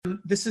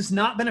This has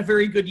not been a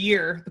very good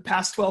year, the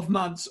past 12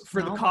 months,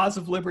 for the cause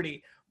of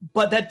liberty.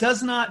 But that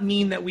does not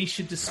mean that we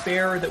should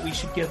despair or that we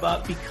should give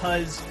up,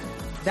 because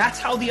that's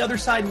how the other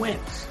side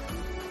wins.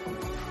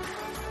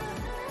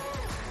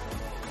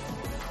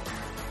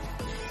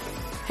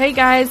 Hey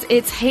guys,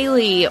 it's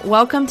Haley.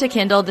 Welcome to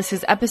Kindle. This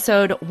is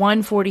episode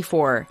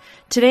 144.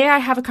 Today I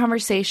have a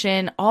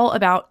conversation all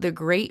about the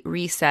Great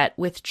Reset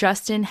with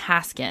Justin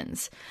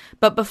Haskins.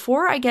 But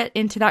before I get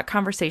into that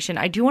conversation,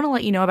 I do want to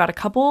let you know about a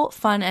couple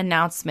fun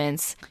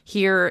announcements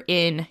here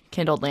in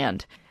Kindle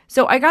land.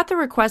 So I got the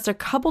request a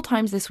couple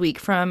times this week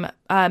from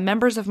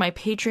members of my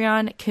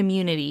Patreon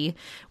community,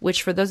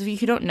 which for those of you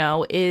who don't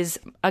know is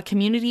a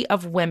community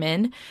of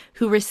women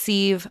who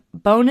receive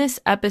bonus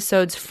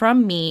episodes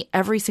from me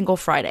every single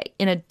Friday,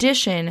 in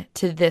addition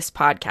to this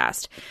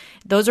podcast.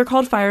 Those are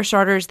called Fire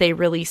Starters. They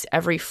release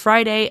every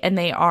Friday, and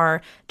they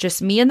are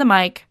just me and the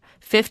mic,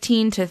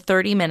 15 to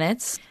 30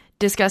 minutes,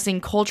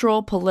 discussing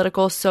cultural,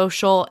 political,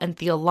 social, and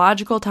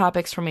theological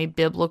topics from a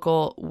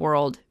biblical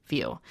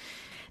worldview.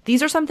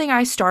 These are something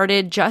I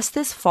started just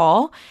this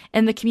fall,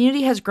 and the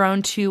community has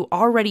grown to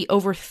already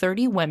over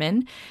 30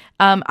 women.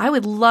 I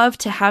would love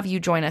to have you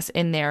join us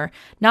in there,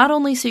 not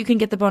only so you can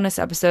get the bonus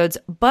episodes,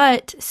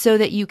 but so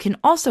that you can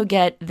also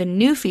get the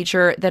new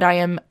feature that I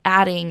am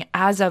adding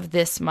as of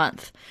this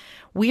month.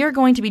 We are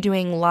going to be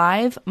doing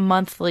live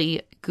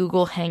monthly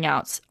Google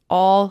Hangouts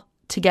all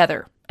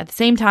together at the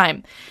same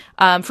time.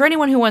 For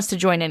anyone who wants to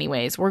join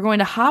anyways, we're going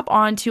to hop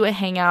onto a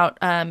Hangout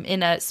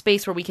in a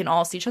space where we can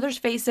all see each other's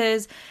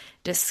faces,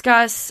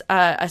 discuss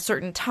a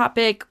certain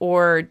topic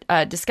or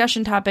a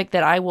discussion topic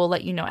that I will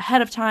let you know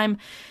ahead of time.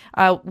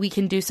 We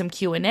can do some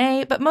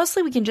Q&A, but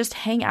mostly we can just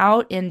hang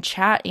out and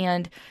chat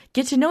and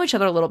get to know each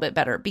other a little bit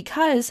better.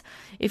 Because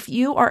if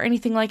you are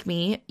anything like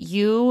me,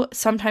 you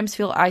sometimes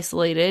feel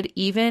isolated,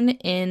 even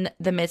in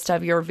the midst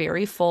of your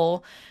very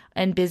full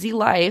and busy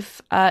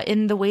life,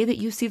 in the way that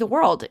you see the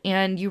world.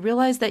 And you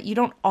realize that you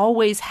don't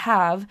always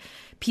have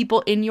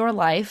people in your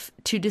life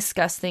to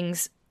discuss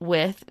things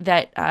with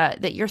that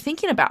you're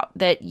thinking about,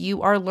 that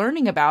you are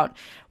learning about,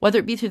 whether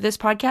it be through this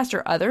podcast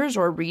or others,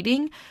 or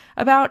reading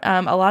about.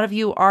 A lot of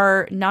you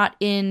are not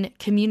in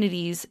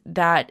communities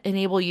that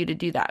enable you to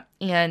do that.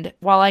 And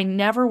while I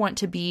never want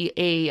to be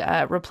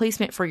a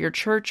replacement for your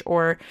church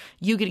or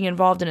you getting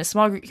involved in a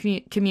small group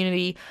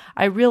community,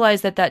 I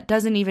realize that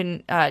doesn't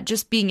even,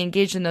 just being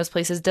engaged in those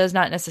places does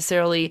not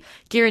necessarily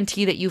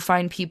guarantee that you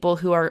find people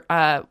who are,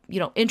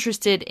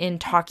 interested in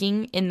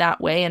talking in that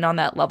way and on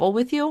that level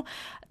with you.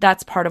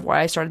 That's part of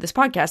why I started this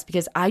podcast,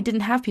 because I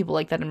didn't have people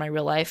like that in my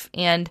real life.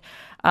 And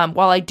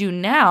while I do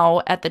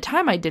now, at the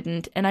time I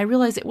didn't. And I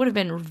realized it would have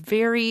been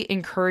very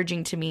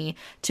encouraging to me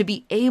to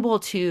be able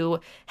to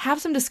have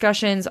some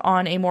discussions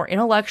on a more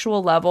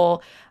intellectual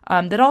level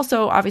that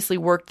also obviously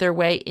worked their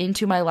way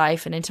into my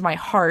life and into my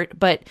heart.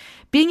 But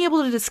being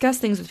able to discuss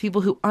things with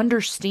people who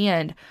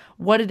understand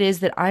what it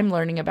is that I'm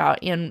learning about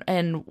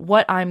and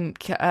what I'm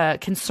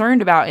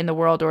concerned about in the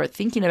world or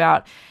thinking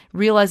about,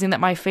 realizing that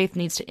my faith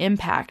needs to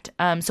impact.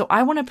 So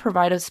I want to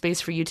provide a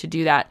space for you to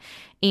do that.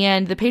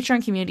 And the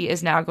Patreon community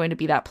is now going to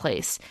be that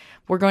place.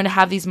 We're going to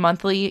have these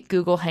monthly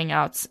Google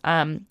Hangouts,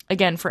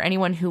 again, for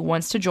anyone who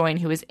wants to join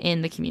who is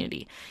in the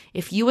community.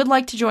 If you would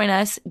like to join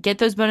us, get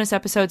those bonus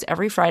episodes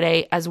every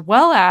Friday, as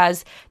well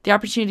as the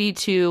opportunity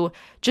to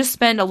just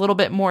spend a little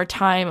bit more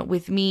time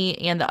with me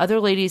and the other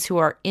ladies who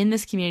are in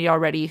this community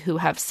already, who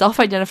have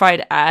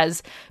self-identified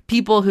as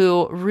people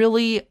who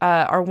really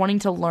are wanting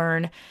to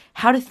learn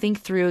how to think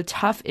through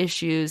tough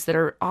issues that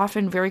are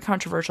often very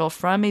controversial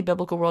from a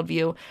biblical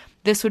worldview.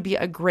 This would be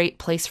a great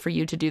place for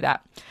you to do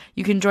that.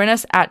 You can join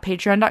us at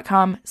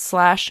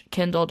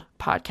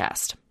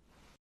patreon.com/kindledpodcast.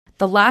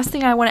 The last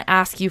thing I want to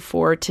ask you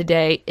for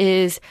today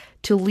is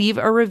to leave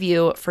a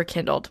review for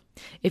Kindled.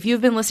 If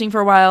you've been listening for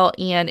a while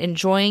and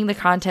enjoying the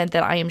content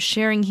that I am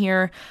sharing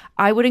here,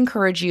 I would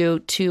encourage you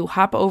to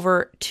hop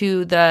over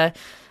to the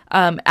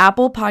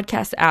Apple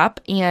Podcast app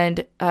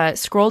and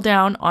scroll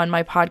down on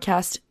my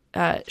podcast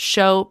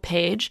show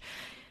page.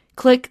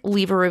 Click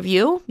leave a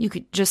review. You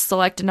could just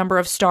select a number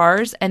of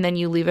stars and then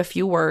you leave a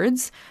few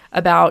words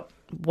about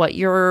what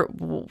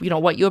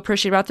what you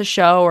appreciate about the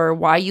show or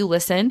why you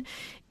listen,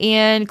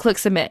 and click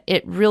submit.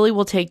 It really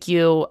will take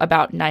you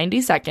about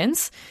 90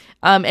 seconds.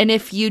 And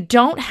if you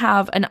don't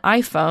have an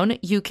iPhone,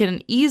 you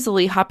can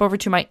easily hop over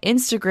to my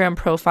Instagram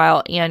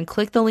profile and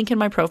click the link in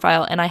my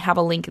profile. And I have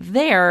a link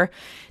there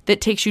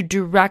that takes you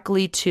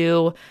directly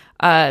to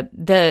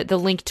the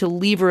link to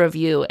leave a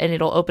review, and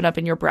it'll open up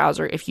in your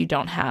browser if you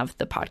don't have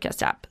the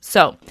podcast app.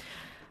 So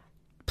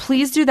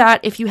please do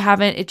that if you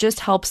haven't. It just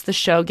helps the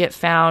show get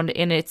found,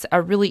 and it's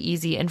a really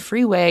easy and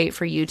free way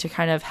for you to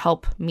kind of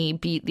help me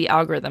beat the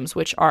algorithms,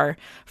 which are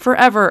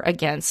forever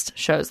against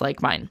shows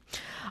like mine.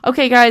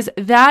 Okay, guys,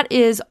 that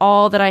is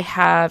all that I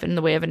have in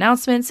the way of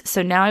announcements.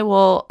 So now I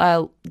will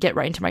get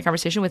right into my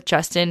conversation with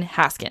Justin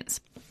Haskins.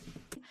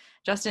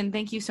 Justin,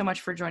 thank you so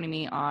much for joining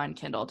me on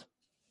Kindled.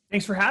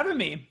 Thanks for having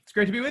me. It's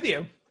great to be with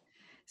you.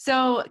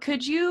 So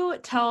could you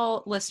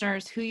tell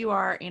listeners who you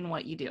are and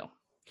what you do?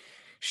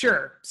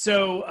 Sure.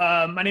 So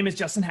my name is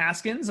Justin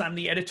Haskins. I'm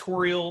the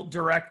editorial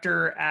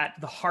director at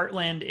the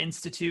Heartland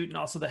Institute and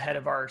also the head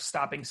of our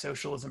Stopping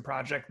Socialism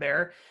project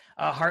there.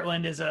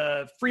 Heartland is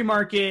a free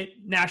market,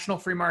 national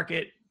free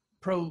market,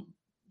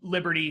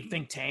 pro-liberty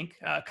think tank,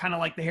 kind of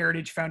like the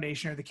Heritage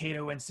Foundation or the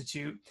Cato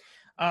Institute,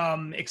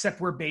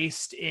 except we're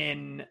based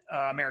in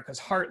America's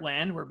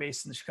heartland. We're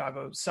based in the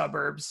Chicago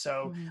suburbs,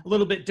 so a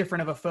little bit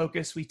different of a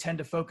focus. We tend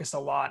to focus a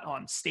lot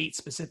on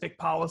state-specific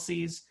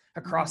policies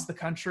across the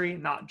country,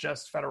 not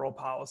just federal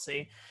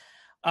policy.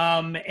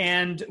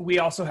 And we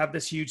also have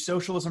this huge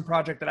socialism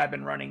project that I've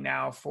been running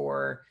now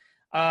for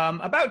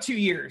about 2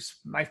 years.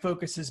 My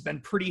focus has been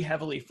pretty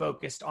heavily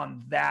focused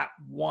on that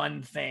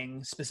one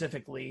thing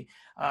specifically.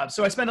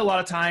 So I spend a lot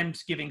of time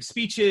giving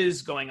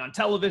speeches, going on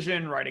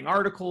television, writing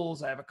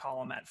articles. I have a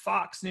column at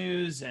Fox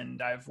News,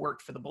 and I've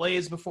worked for The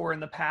Blaze before in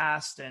the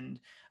past, and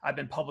I've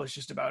been published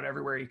just about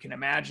everywhere you can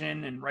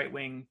imagine in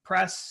right-wing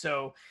press.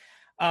 So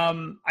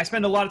I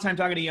spend a lot of time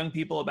talking to young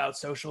people about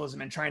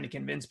socialism and trying to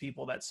convince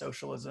people that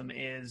socialism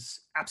is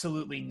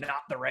absolutely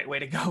not the right way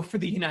to go for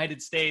the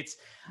United States.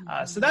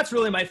 So that's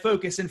really my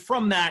focus. And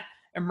from that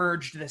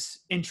emerged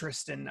this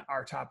interest in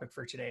our topic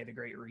for today, the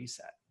Great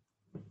Reset.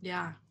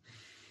 Yeah.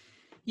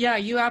 Yeah,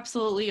 you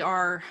absolutely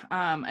are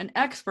an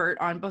expert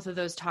on both of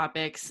those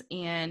topics.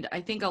 And I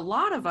think a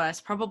lot of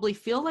us probably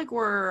feel like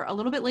we're a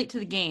little bit late to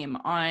the game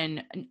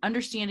on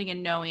understanding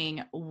and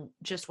knowing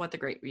just what the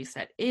Great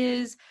Reset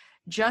is,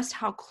 just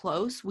how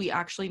close we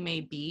actually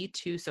may be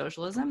to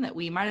socialism, that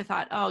we might have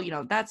thought, oh,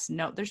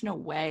 there's no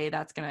way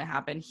that's going to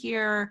happen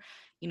here.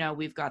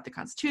 We've got the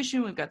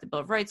Constitution, we've got the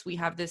Bill of Rights, we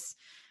have this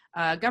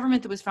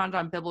government that was founded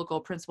on biblical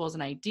principles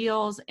and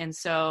ideals. And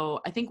so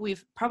I think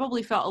we've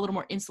probably felt a little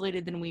more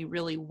insulated than we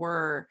really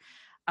were.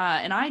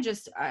 And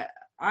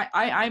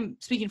I'm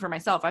speaking for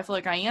myself. I feel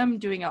like I am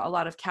doing a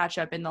lot of catch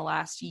up in the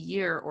last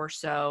year or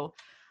so,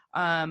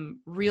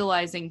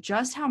 realizing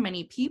just how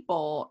many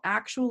people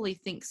actually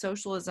think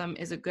socialism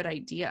is a good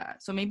idea.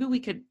 So maybe we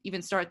could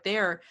even start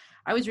there.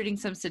 I was reading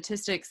some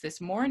statistics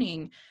this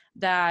morning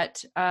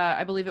that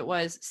I believe it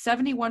was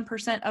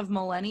 71% of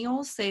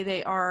millennials say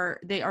they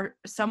are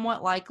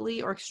somewhat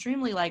likely or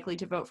extremely likely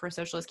to vote for a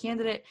socialist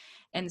candidate,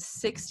 and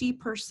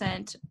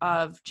 60%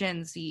 of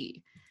Gen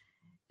Z.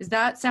 Does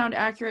that sound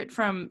accurate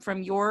from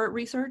your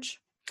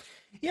research?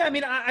 Yeah, I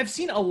mean, I've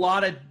seen a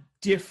lot of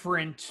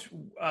different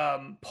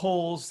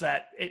polls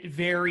that it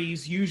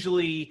varies.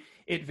 Usually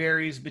it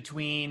varies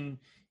between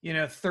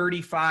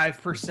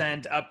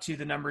 35% up to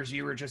the numbers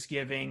you were just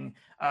giving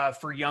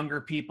for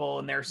younger people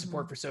and their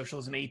support for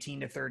socialism,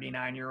 18 to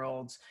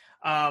 39-year-olds.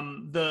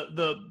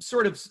 The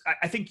sort of,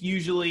 I think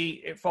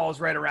usually it falls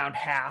right around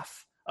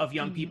half of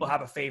young people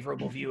have a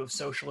favorable view of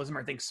socialism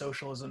or think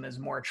socialism is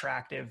more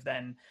attractive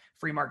than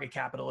free market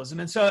capitalism.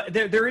 And so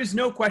there is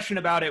no question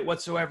about it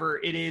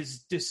whatsoever.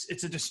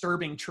 It's a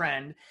disturbing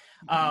trend.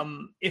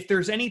 If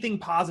there's anything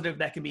positive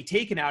that can be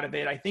taken out of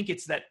it, I think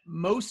it's that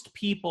most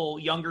people,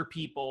 younger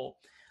people,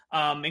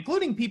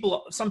 including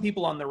some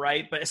people on the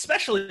right, but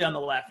especially on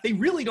the left, they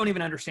really don't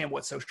even understand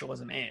what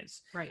socialism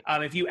is. Right.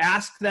 If you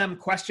ask them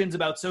questions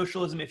about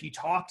socialism, if you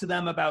talk to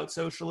them about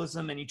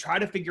socialism and you try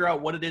to figure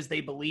out what it is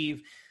they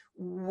believe,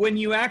 when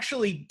you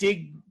actually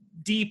dig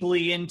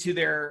deeply into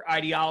their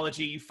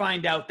ideology, you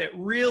find out that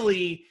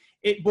really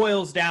it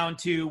boils down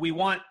to, we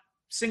want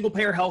single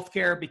payer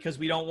healthcare because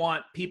we don't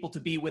want people to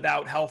be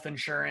without health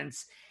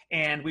insurance,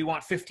 and we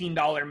want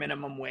 $15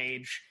 minimum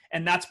wage.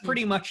 And that's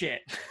pretty much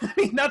it. I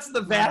mean, that's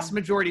the vast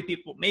majority of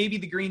people. Maybe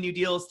the Green New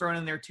Deal is thrown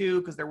in there too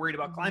because they're worried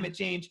about climate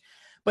change.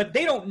 But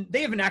they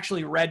haven't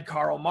actually read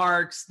Karl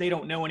Marx. They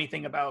don't know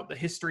anything about the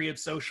history of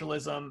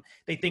socialism.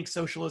 They think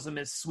socialism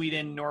is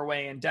Sweden,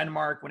 Norway, and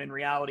Denmark, when in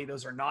reality,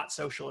 those are not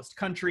socialist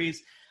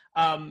countries.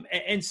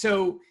 And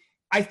so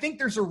I think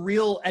there's a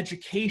real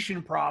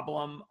education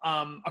problem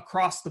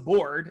across the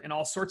board in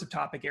all sorts of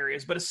topic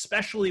areas, but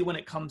especially when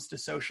it comes to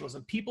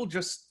socialism. People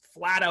just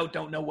flat out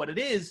don't know what it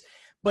is,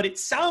 but it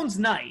sounds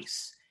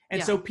nice.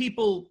 And so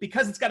people,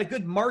 because it's got a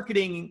good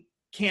marketing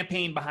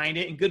campaign behind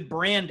it and good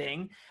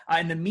branding,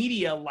 and the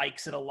media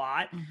likes it a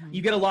lot,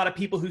 you get a lot of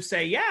people who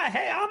say, yeah,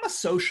 hey, I'm a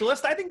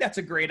socialist, I think that's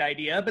a great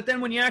idea. But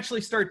then when you actually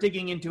start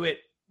digging into it,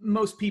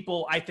 most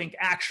people, I think,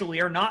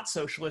 actually are not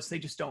socialists. They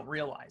just don't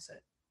realize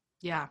it.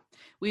 Yeah,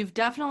 we've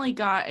definitely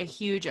got a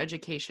huge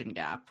education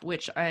gap,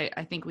 which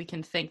I think we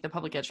can thank the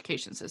public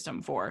education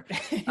system for,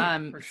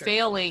 for sure.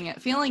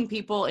 failing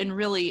people in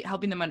really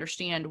helping them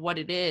understand what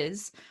it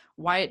is,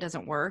 why it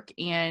doesn't work,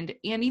 and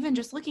even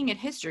just looking at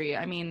history.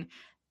 I mean,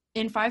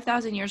 in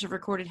 5,000 years of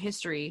recorded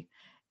history,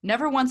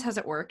 never once has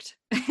it worked.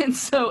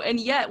 And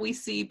yet we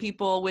see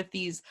people with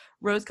these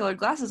rose-colored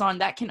glasses on.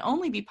 That can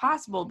only be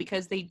possible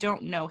because they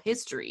don't know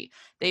history.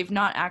 They've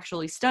not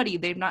actually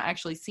studied. They've not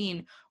actually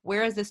seen,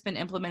 where has this been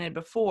implemented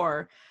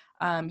before?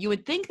 You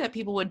would think that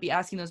people would be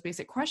asking those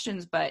basic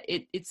questions, but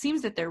it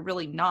seems that they're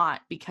really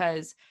not,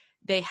 because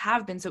they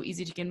have been so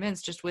easy to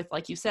convince just with,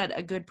 like you said,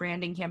 a good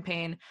branding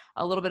campaign,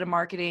 a little bit of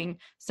marketing,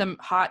 some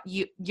hot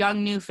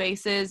young new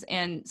faces,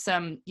 and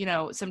some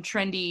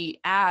trendy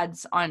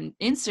ads on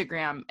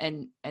Instagram,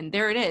 and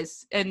there it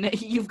is. And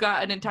you've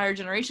got an entire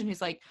generation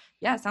who's like,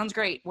 yeah, sounds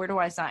great. Where do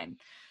I sign?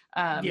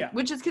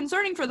 Which is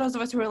concerning for those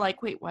of us who are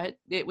like, wait, what?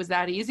 It was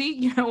that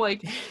easy?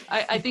 Like,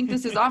 I think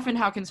this is often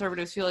how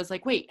conservatives feel, is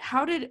like, wait,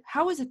 how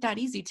is it that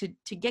easy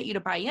to get you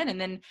to buy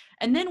in?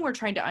 And then we're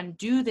trying to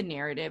undo the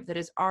narrative that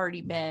has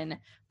already been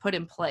put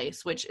in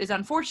place, which is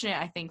unfortunate.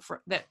 I think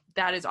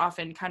that is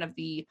often kind of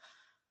the,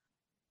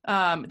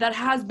 that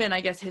has been,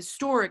 I guess,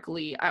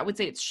 historically, I would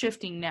say it's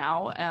shifting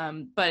now.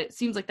 But it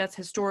seems like that's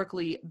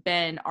historically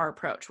been our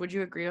approach. Would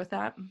you agree with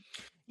that?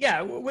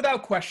 Yeah,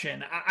 without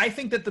question. I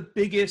think that the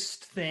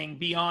biggest thing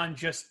beyond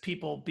just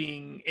people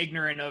being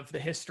ignorant of the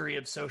history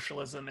of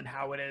socialism and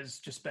how it has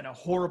just been a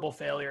horrible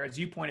failure, as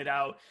you pointed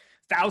out,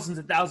 thousands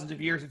and thousands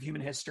of years of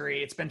human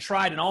history. It's been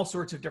tried in all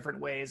sorts of different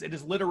ways. It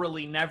has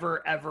literally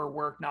never, ever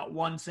worked, not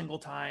one single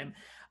time.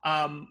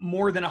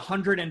 More than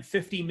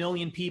 150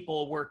 million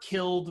people were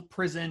killed,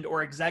 prisoned,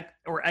 or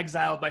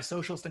exiled by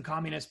socialist and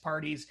communist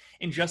parties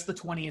in just the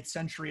 20th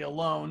century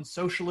alone.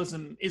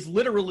 Socialism is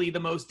literally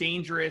the most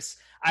dangerous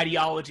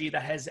ideology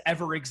that has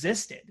ever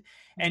existed.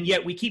 And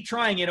yet we keep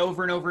trying it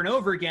over and over and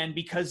over again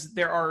because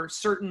there are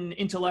certain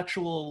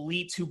intellectual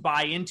elites who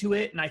buy into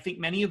it. And I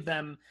think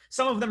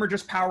some of them are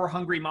just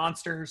power-hungry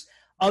monsters.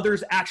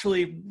 Others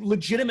actually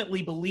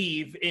legitimately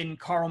believe in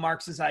Karl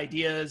Marx's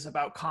ideas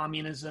about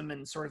communism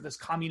and sort of this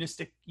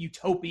communistic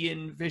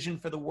utopian vision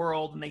for the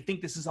world. And they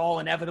think this is all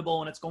inevitable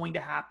and it's going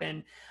to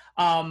happen.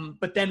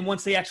 But then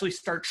once they actually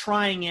start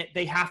trying it,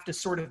 they have to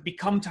sort of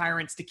become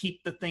tyrants to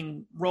keep the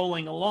thing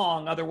rolling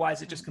along.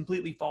 Otherwise, it just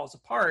completely falls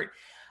apart.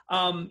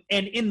 And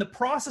in the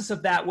process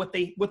of that, what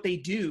they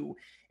do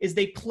is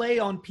they play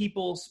on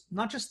people's,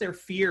 not just their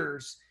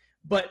fears,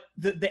 but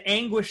the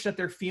anguish that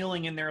they're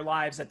feeling in their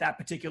lives at that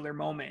particular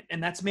moment.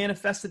 And that's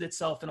manifested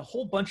itself in a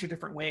whole bunch of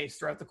different ways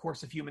throughout the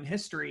course of human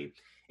history.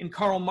 In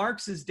Karl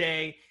Marx's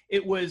day,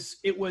 it was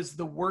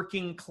the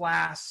working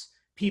class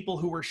people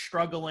who were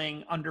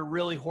struggling under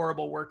really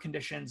horrible work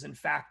conditions in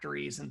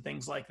factories and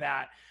things like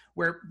that,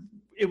 where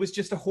it was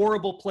just a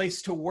horrible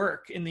place to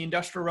work. In the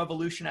Industrial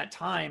Revolution at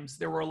times,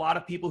 there were a lot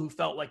of people who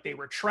felt like they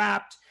were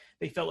trapped.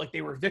 They felt like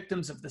they were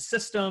victims of the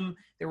system.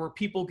 There were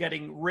people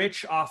getting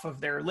rich off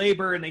of their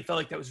labor, and they felt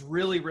like that was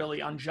really, really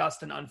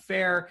unjust and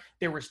unfair.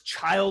 There was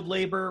child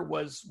labor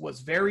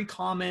was very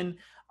common.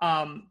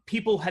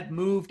 People had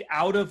moved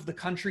out of the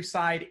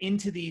countryside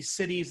into these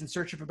cities in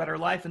search of a better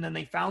life, and then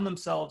they found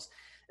themselves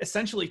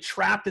essentially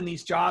trapped in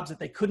these jobs that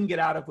they couldn't get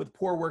out of with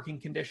poor working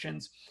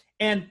conditions.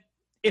 And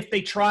if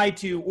they tried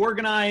to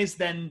organize,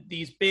 then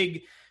these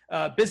big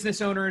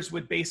business owners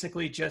would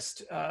basically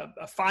just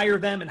fire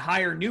them and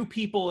hire new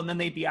people, and then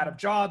they'd be out of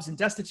jobs and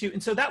destitute.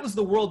 And so that was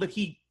the world that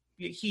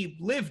he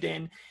lived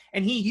in,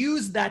 and he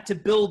used that to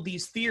build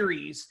these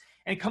theories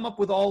and come up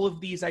with all of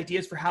these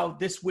ideas for how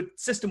this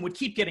system would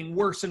keep getting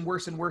worse and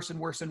worse and worse and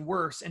worse and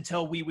worse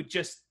until we would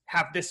just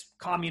have this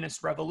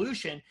communist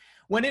revolution.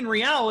 When in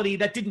reality,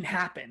 that didn't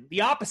happen.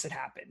 The opposite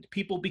happened.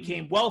 People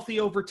became wealthy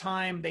over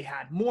time. They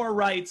had more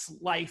rights.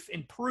 Life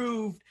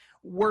improved.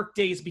 Work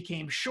days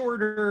became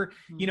shorter.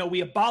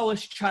 We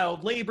abolished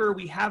child labor.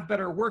 We have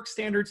better work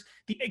standards.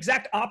 The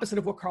exact opposite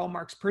of what Karl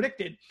Marx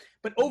predicted.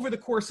 But over the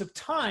course of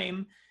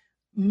time,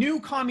 new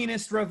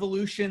communist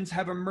revolutions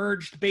have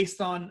emerged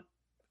based on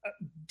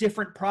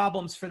different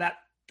problems for that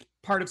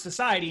part of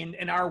society.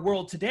 In our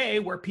world today,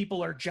 where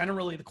people are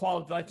generally, the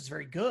quality of life is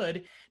very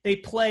good, they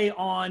play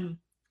on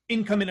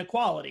income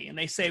inequality. And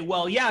they say,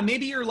 well, yeah,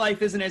 maybe your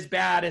life isn't as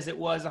bad as it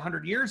was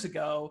 100 years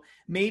ago.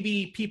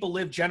 Maybe people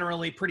live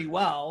generally pretty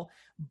well,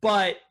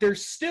 but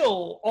there's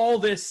still all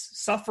this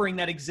suffering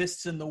that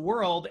exists in the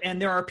world.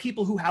 And there are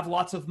people who have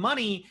lots of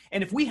money.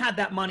 And if we had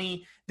that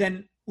money,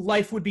 then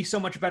life would be so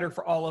much better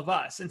for all of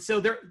us. And so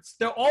there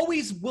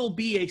always will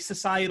be a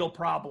societal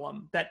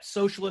problem that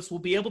socialists will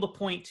be able to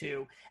point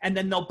to, and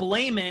then they'll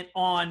blame it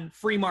on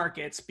free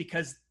markets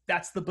because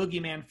that's the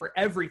boogeyman for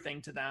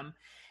everything to them,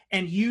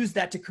 and use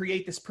that to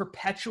create this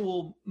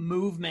perpetual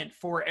movement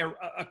for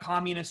a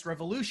communist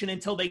revolution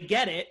until they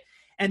get it,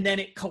 and then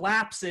it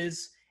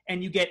collapses,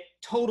 and you get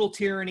total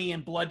tyranny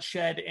and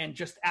bloodshed and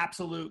just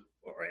absolute,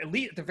 or at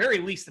least at the very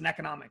least, an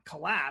economic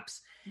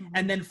collapse. Mm-hmm.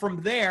 And then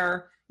from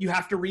there, you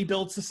have to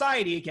rebuild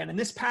society again. And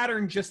this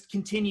pattern just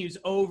continues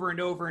over and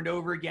over and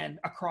over again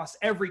across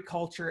every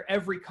culture,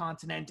 every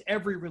continent,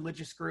 every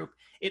religious group.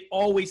 It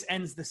always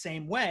ends the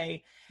same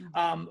way.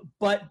 Mm-hmm.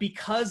 But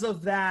because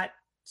of that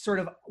sort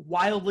of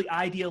wildly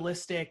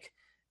idealistic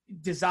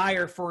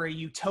desire for a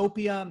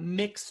utopia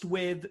mixed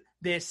with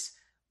this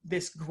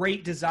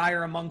great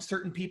desire among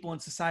certain people in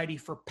society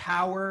for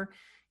power,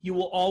 you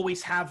will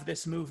always have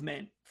this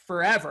movement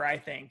forever. I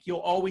think you'll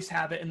always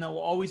have it, and there will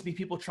always be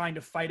people trying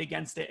to fight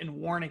against it and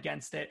warn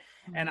against it.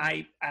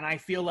 Mm-hmm. And I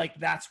feel like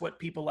that's what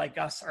people like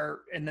us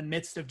are in the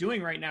midst of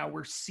doing right now.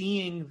 We're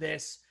seeing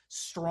this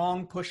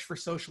strong push for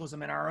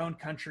socialism in our own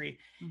country.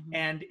 Mm-hmm.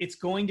 And it's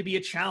going to be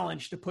a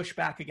challenge to push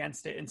back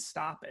against it and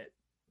stop it.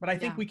 But I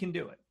think we can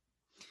do it.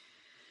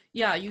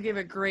 Yeah, you gave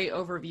a great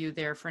overview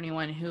there for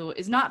anyone who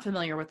is not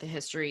familiar with the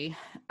history.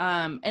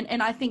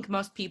 And I think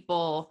most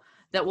people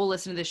that will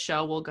listen to this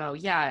show will go,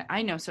 yeah,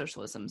 I know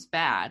socialism's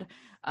bad.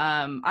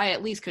 I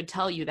at least could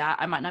tell you that.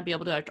 I might not be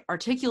able to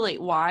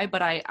articulate why,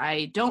 but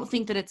I don't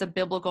think that it's a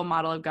biblical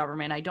model of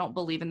government. I don't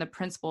believe in the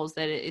principles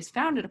that it is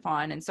founded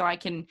upon. And so I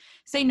can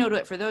say no to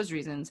it for those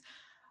reasons.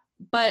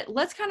 But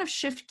let's kind of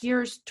shift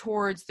gears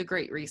towards the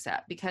Great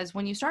Reset, because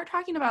when you start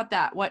talking about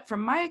that, what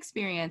from my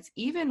experience,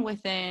 even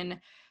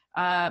within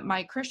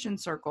my Christian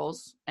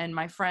circles and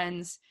my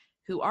friends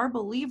who are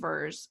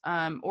believers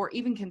or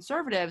even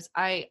conservatives,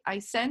 I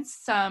sense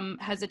some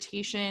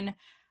hesitation,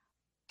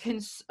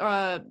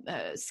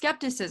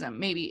 skepticism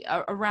maybe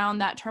around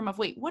that term of,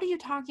 wait, what are you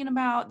talking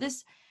about?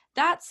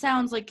 That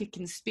sounds like a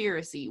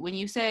conspiracy. When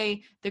you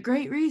say the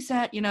Great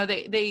Reset,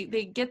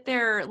 they get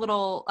their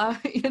little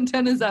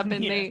antennas up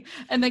and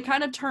they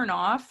kind of turn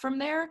off from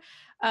there.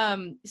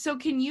 So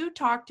can you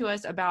talk to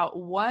us about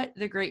what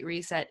the Great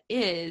Reset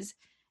is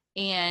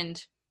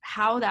and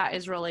how that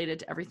is related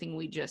to everything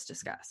we just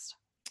discussed?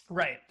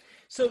 Right.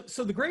 So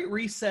the Great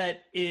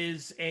Reset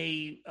is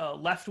a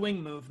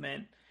left-wing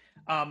movement.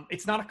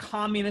 It's not a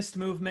communist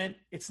movement.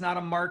 It's not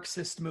a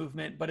Marxist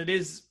movement, but it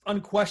is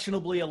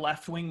unquestionably a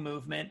left-wing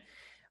movement.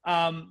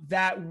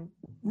 That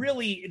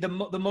really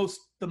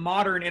the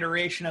modern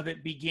iteration of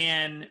it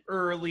began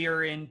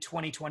earlier in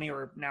 2020,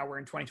 or now we're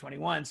in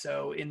 2021.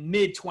 So in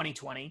mid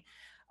 2020,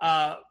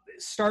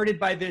 started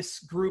by this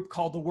group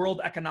called the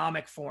World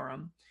Economic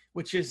Forum,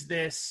 which is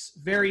this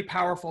very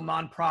powerful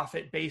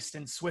nonprofit based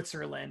in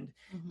Switzerland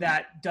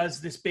that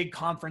does this big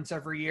conference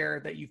every year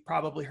that you've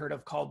probably heard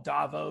of called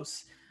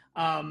Davos.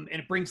 And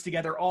it brings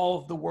together all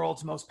of the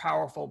world's most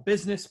powerful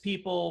business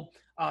people.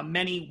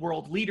 Many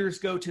world leaders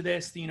go to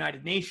this. The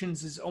United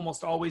Nations is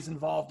almost always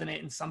involved in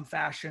it in some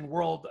fashion.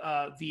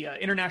 The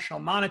International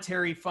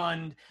Monetary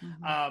Fund,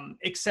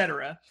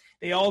 etc.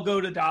 They all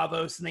go to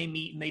Davos and they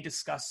meet and they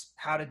discuss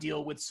how to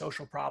deal with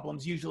social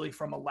problems, usually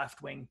from a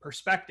left-wing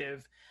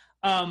perspective.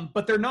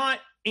 But they're not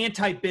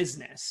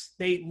anti-business.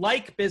 They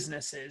like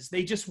businesses.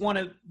 They just want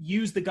to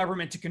use the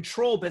government to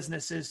control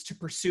businesses to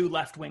pursue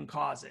left-wing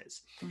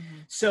causes.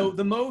 So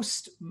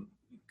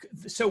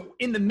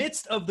in the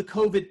midst of the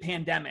COVID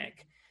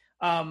pandemic,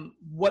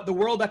 what the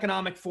World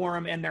Economic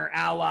Forum and their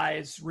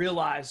allies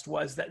realized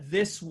was that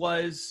this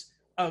was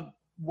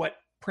what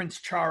Prince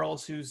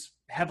Charles, who's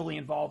heavily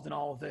involved in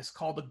all of this,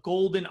 called a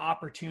golden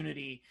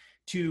opportunity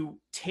to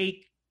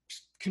take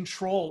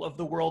control of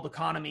the world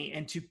economy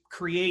and to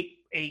create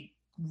a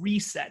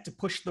reset, to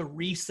push the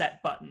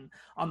reset button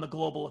on the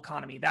global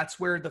economy. That's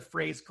where the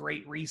phrase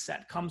Great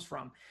Reset comes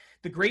from.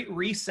 The Great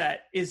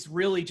Reset is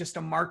really just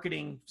a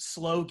marketing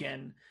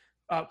slogan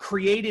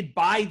created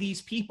by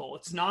these people.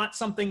 It's not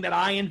something that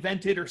I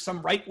invented or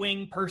some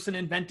right-wing person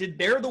invented.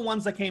 They're the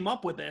ones that came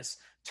up with this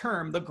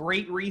term, the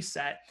Great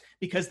Reset,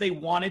 because they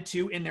wanted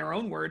to, in their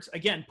own words,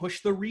 again,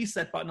 push the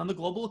reset button on the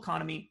global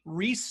economy,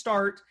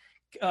 restart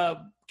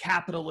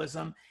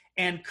capitalism,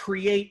 and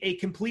create a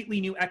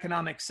completely new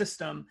economic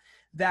system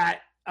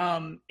that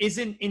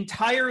isn't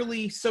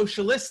entirely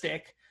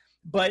socialistic,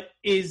 but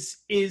is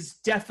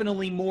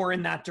definitely more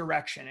in that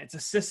direction. It's a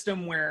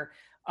system where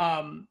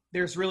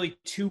there's really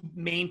two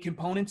main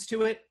components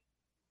to it.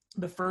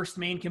 The first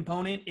main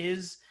component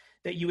is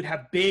that you would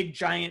have big,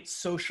 giant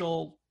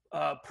social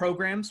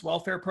programs,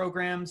 welfare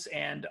programs,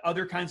 and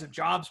other kinds of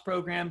jobs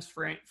programs.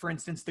 For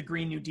instance, the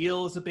Green New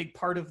Deal is a big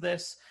part of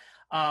this.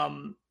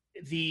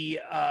 The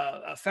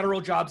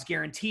federal jobs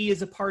guarantee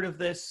is a part of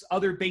this,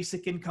 other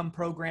basic income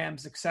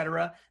programs, et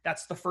cetera.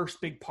 That's the first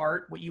big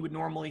part, what you would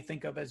normally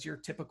think of as your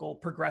typical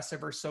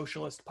progressive or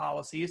socialist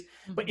policies.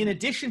 But in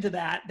addition to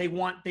that, they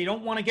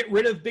don't want to get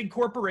rid of big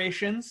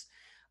corporations.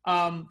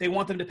 They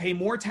want them to pay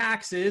more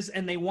taxes,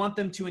 and they want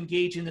them to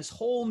engage in this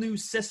whole new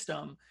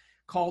system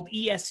called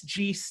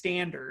ESG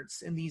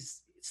standards. And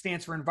these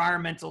stands for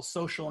environmental,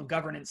 social, and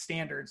governance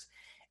standards.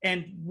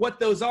 And what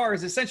those are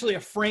is essentially a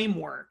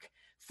framework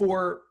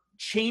for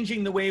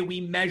changing the way we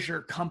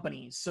measure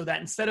companies, so that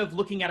instead of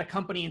looking at a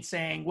company and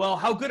saying, well,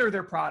 how good are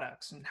their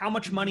products and how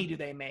much money do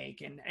they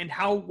make and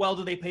how well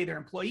do they pay their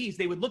employees,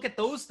 they would look at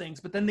those things,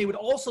 but then they would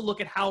also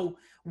look at how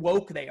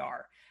woke they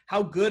are.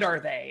 How good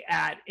are they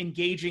at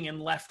engaging in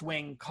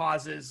left-wing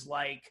causes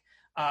like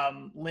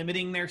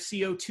limiting their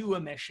CO2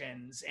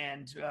 emissions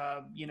and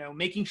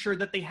making sure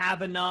that they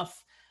have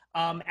enough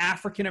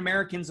African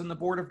Americans on the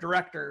board of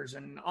directors,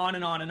 and on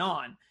and on and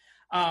on.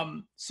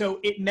 So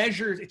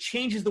it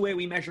changes the way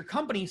we measure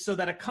companies, so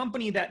that a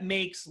company that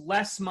makes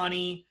less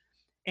money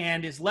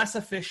and is less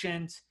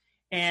efficient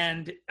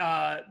and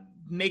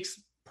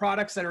makes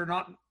products that are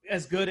not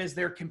as good as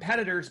their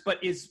competitors,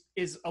 but is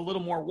a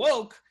little more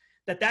woke,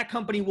 that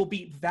company will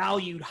be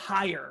valued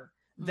higher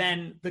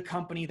than the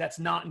company that's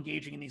not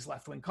engaging in these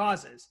left-wing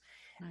causes.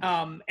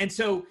 And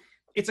so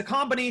it's a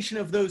combination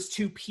of those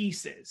two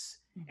pieces,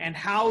 and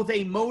how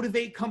they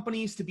motivate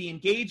companies to be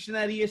engaged in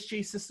that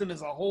ESG system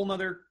is a whole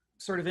nother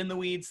sort of in the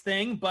weeds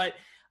thing, but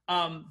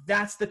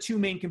that's the two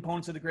main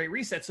components of the Great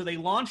Reset. So they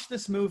launched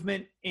this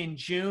movement in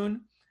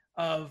June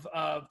of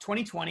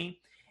 2020.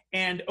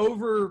 And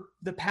over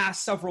the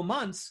past several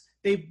months,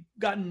 they've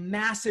gotten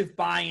massive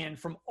buy-in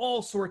from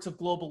all sorts of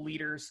global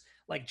leaders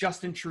like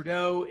Justin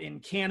Trudeau in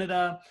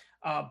Canada,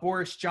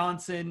 Boris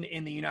Johnson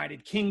in the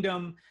United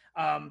Kingdom.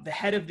 The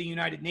head of the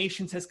United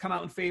Nations has come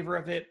out in favor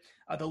of it.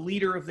 The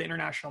leader of the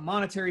International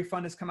Monetary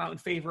Fund has come out in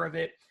favor of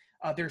it.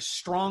 There's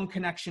strong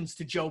connections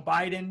to Joe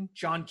Biden.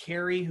 John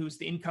Kerry, who's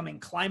the incoming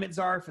climate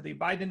czar for the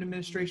Biden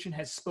administration,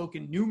 has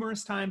spoken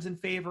numerous times in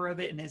favor of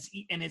it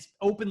and has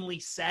openly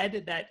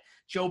said that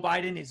Joe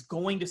Biden is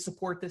going to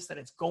support this, that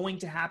it's going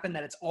to happen,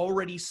 that it's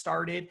already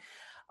started.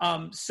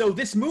 So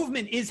this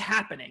movement is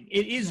happening.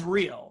 It is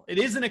real. It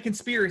isn't a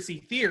conspiracy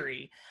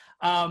theory.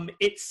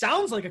 It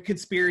sounds like a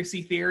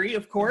conspiracy theory,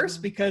 of course,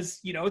 because,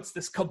 it's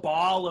this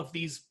cabal of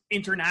these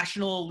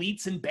international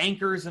elites and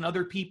bankers and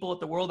other people at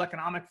the World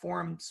Economic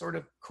Forum sort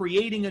of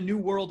creating a new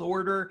world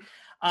order.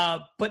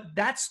 But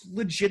that's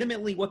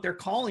legitimately what they're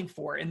calling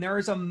for. And there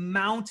is a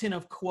mountain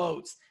of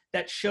quotes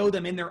that show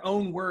them in their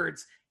own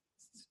words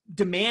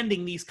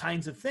demanding these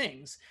kinds of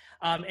things.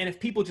 And if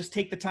people just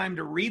take the time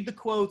to read the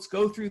quotes,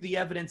 go through the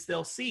evidence,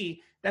 they'll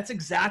see that's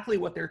exactly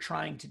what they're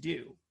trying to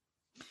do.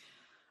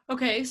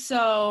 Okay,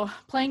 so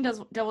playing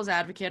devil's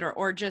advocate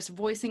or just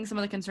voicing some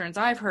of the concerns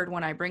I've heard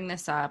when I bring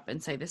this up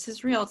and say, this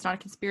is real, it's not a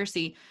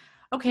conspiracy.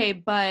 Okay,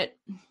 but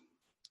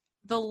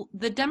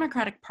the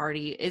Democratic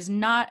Party is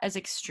not as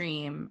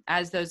extreme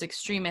as those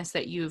extremists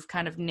that you've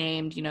kind of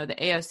named, the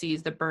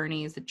AOCs, the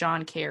Bernies, the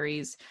John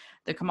Kerrys,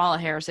 the Kamala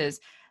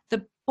Harrises.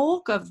 The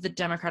bulk of the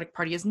Democratic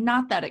Party is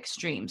not that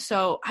extreme.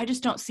 So I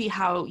just don't see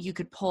how you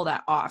could pull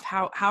that off.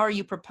 How are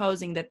you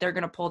proposing that they're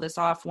going to pull this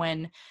off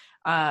when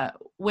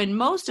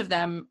most of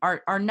them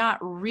are not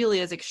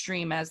really as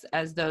extreme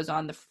as those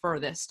on the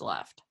furthest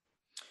left?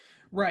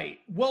 Right.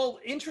 Well,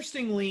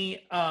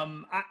 interestingly,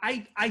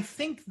 I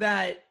think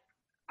that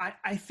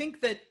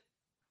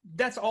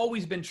that's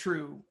always been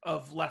true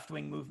of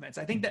left-wing movements.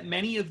 I think that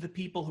many of the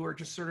people who are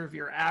just sort of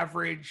your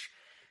average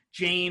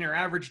Jane or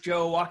average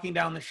Joe walking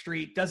down the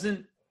street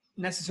doesn't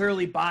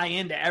necessarily buy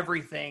into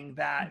everything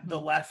that the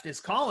left is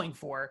calling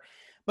for.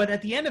 But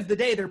at the end of the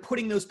day, they're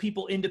putting those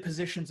people into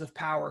positions of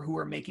power who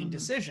are making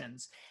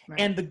decisions. Right.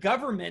 And the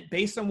government,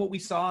 based on what we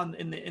saw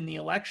in the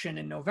election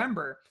in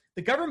November,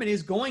 the government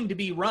is going to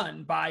be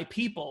run by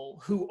people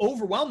who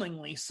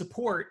overwhelmingly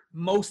support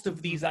most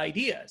of these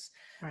ideas.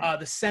 Right.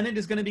 The Senate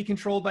is going to be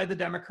controlled by the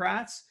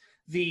Democrats.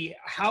 The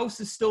House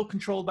is still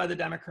controlled by the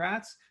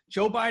Democrats.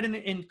 Joe Biden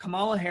and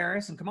Kamala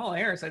Harris,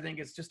 I think,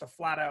 is just a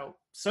flat out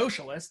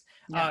socialist,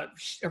 are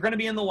going to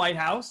be in the White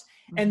House.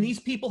 And these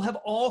people have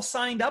all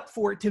signed up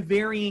for it to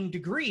varying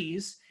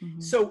degrees.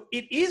 So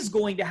it is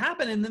going to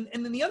happen. And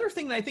then the other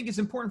thing that I think is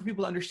important for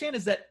people to understand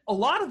is that a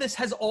lot of this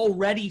has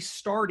already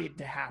started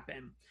to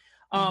happen.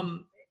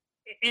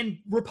 And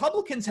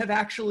Republicans have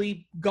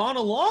actually gone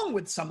along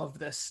with some of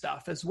this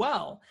stuff as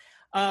well.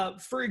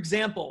 For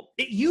example,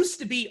 it used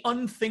to be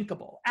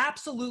unthinkable,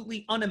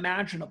 absolutely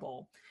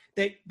unimaginable,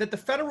 that the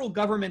federal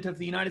government of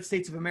the United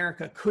States of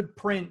America could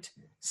print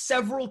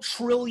several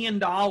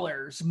 $trillion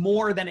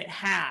more than it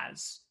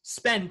has,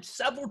 spend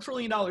several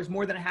 $trillion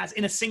more than it has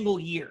in a single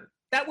year.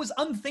 That was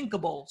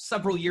unthinkable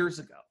several years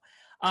ago.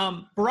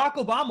 Barack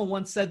Obama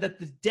once said that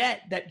the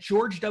debt that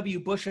George W.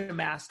 Bush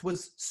amassed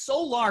was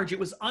so large it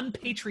was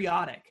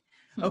unpatriotic.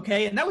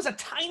 Okay, and that was a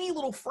tiny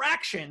little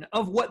fraction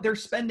of what they're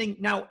spending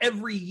now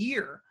every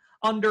year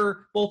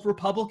under both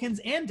Republicans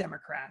and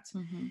Democrats.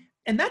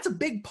 And that's a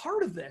big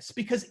part of this,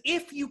 because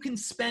if you can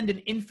spend an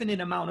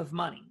infinite amount of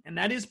money, and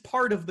that is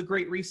part of the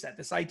Great Reset,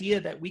 this idea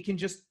that we can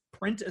just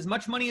print as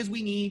much money as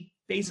we need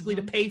basically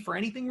to pay for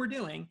anything we're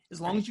doing, as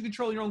long as you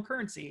control your own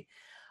currency.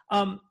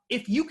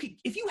 If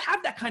you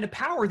have that kind of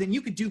power, then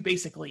you could do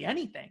basically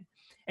anything.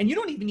 And you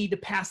don't even need to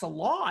pass a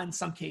law in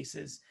some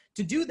cases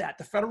to do that.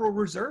 The Federal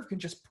Reserve can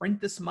just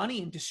print this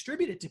money and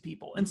distribute it to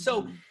people. And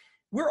so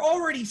we're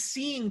already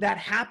seeing that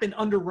happen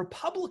under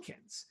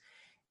Republicans.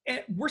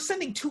 And we're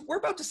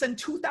about to send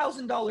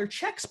 $2,000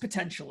 checks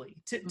potentially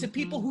to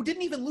people who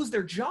didn't even lose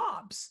their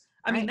jobs.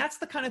 I mean, that's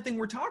the kind of thing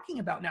we're talking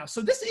about now.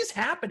 So this is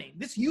happening.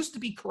 This used to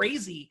be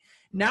crazy.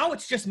 Now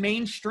it's just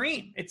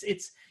mainstream.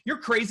 You're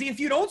crazy if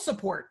you don't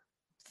support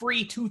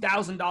free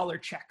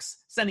 $2,000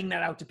 checks, sending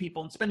that out to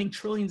people and spending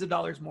trillions of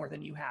dollars more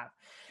than you have.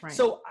 Right.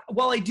 So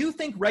while I do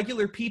think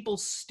regular people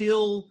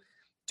still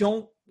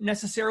don't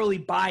necessarily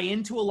buy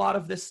into a lot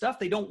of this stuff,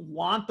 they don't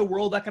want the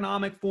World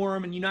Economic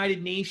Forum and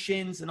United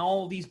Nations and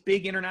all of these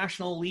big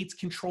international elites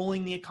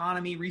controlling the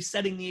economy,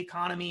 resetting the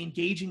economy,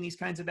 engaging these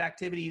kinds of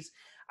activities.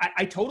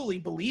 I totally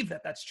believe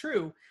that that's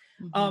true.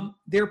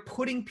 They're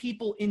putting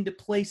people into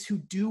place who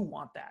do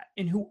want that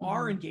and who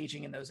are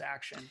engaging in those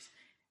actions.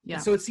 Yeah.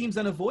 And so it seems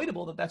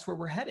unavoidable that that's where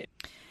we're headed.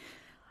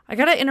 I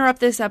got to interrupt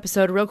this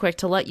episode real quick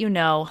to let you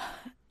know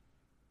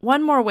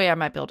one more way I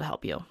might be able to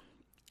help you.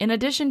 In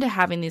addition to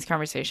having these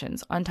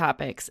conversations on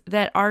topics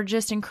that are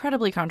just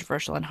incredibly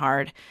controversial and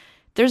hard,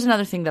 there's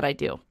another thing that I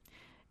do,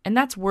 and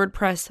that's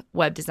WordPress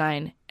web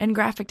design and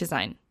graphic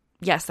design.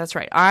 Yes, that's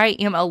right. I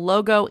am a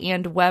logo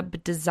and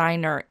web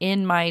designer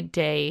in my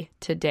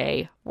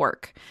day-to-day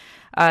work.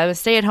 I'm a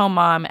stay-at-home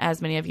mom,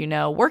 as many of you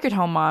know,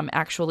 work-at-home mom,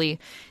 actually.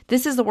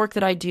 This is the work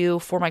that I do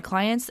for my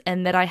clients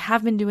and that I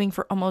have been doing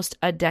for almost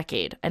a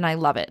decade, and I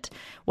love it.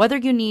 Whether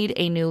you need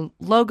a new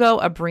logo,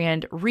 a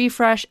brand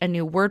refresh, a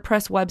new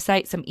WordPress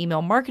website, some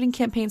email marketing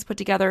campaigns put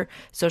together,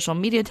 social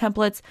media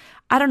templates,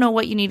 I don't know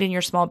what you need in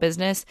your small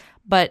business,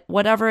 but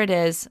whatever it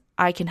is,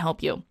 I can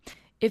help you.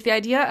 If the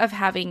idea of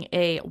having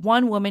a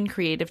one-woman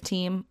creative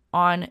team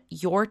on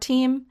your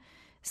team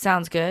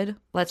sounds good,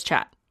 let's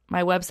chat.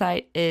 My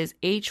website is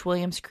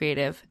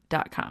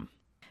hwilliamscreative.com.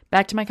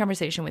 Back to my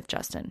conversation with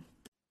Justin.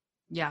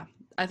 Yeah,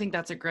 I think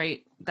that's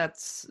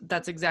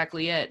that's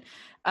exactly it.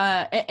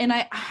 And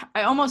I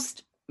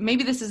almost,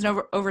 maybe this is an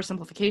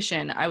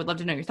oversimplification. I would love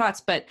to know your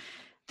thoughts, but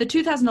the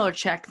 $2,000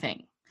 check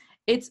thing,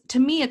 to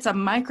me, it's a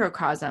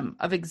microcosm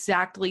of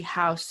exactly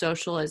how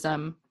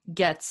socialism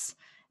gets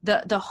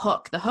the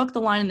hook,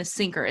 the line, and the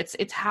sinker.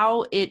 It's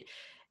how it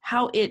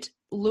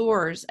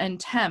lures and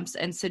tempts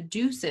and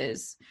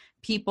seduces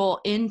people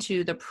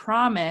into the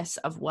promise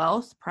of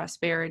wealth,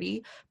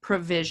 prosperity,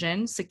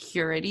 provision,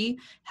 security,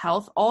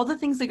 health, all the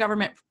things the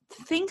government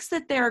thinks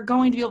that they're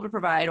going to be able to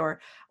provide,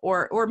 or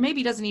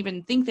maybe doesn't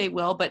even think they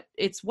will, but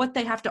it's what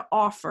they have to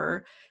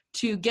offer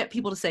to get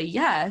people to say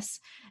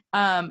yes.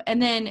 And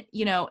then,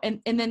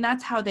 and then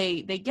that's how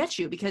they get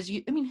you, because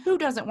who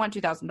doesn't want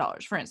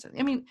 $2,000, for instance?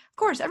 Of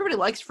course, everybody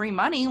likes free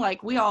money.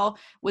 Like, we all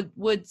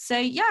would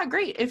say, yeah,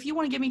 great. If you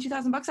want to give me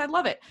 $2,000, I'd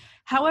love it.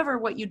 However,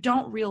 what you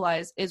don't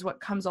realize is what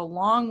comes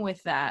along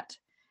with that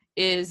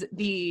is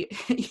the,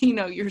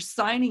 you're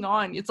signing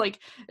on. It's like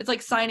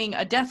signing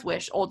a death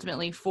wish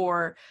ultimately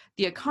for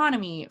the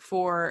economy,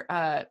 for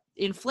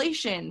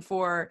inflation,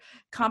 for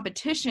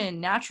competition,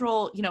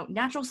 natural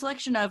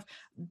selection of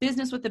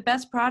business with the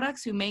best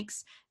products, who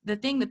makes the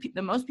thing that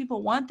the most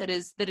people want, that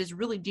is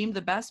really deemed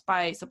the best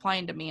by supply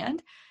and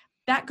demand.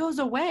 That goes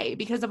away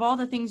because of all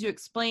the things you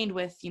explained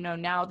with,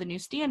 now the new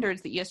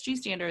standards, the ESG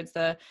standards,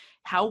 the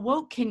how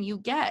woke can you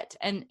get?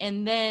 And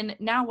then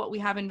now what we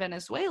have in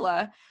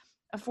Venezuela,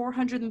 a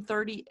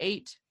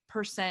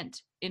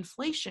 438%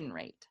 inflation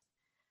rate,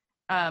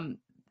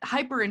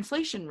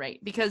 hyperinflation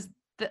rate, because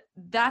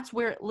that's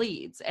where it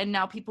leads. And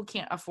now people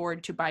can't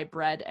afford to buy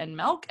bread and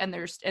milk, and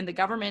the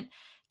government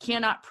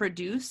cannot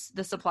produce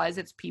the supplies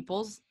its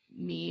people's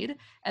need,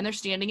 and they're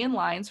standing in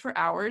lines for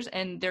hours,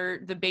 and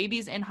the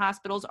babies in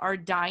hospitals are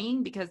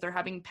dying because they're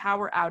having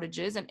power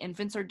outages, and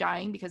infants are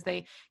dying because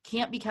they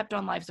can't be kept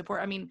on life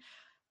support.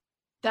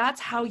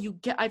 That's how you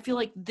get, I feel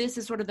like this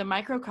is sort of the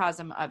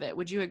microcosm of it.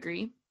 Would you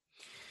agree?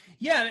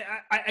 Yeah,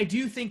 I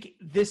do think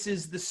this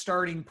is the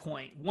starting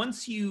point.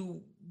 Once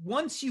you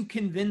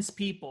convince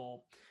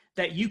people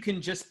that you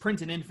can just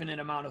print an infinite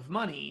amount of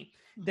money,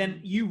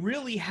 then you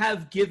really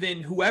have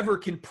given whoever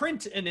can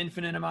print an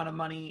infinite amount of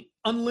money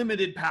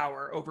unlimited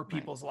power over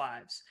people's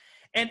lives.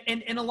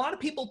 And a lot of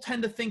people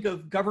tend to think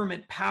of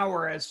government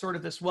power as sort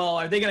of this, well,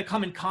 are they going to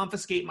come and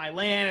confiscate my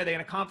land? Are they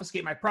going to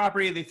confiscate my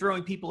property? Are they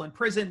throwing people in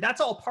prison?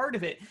 That's all part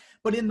of it.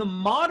 But in the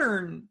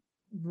modern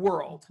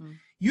world,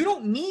 you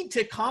don't need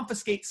to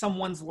confiscate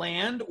someone's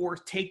land or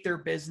take their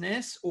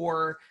business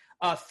or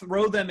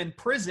throw them in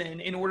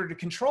prison in order to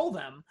control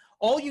them.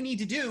 All you need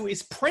to do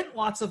is print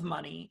lots of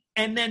money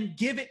and then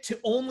give it to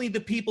only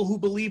the people who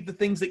believe the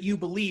things that you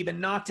believe,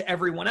 and not to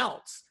everyone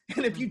else.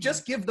 And if you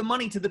just give the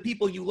money to the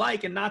people you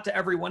like and not to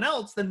everyone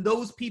else, then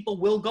those people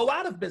will go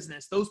out of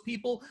business. Those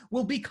people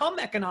will become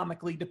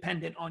economically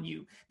dependent on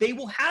you. They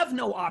will have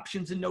no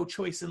options and no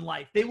choice in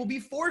life. They will be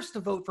forced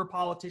to vote for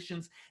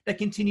politicians that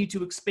continue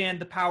to expand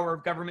the power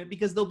of government,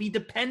 because they'll be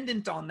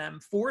dependent on them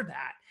for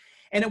that.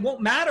 And it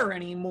won't matter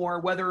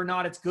anymore whether or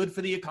not it's good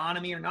for the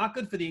economy or not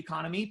good for the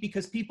economy,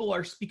 because people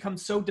are become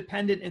so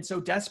dependent and so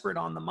desperate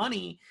on the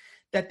money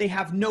that they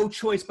have no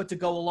choice but to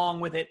go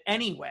along with it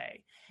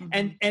anyway.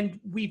 And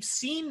we've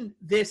seen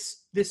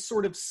this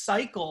sort of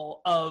cycle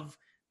of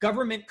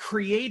government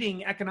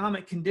creating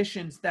economic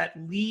conditions that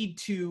lead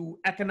to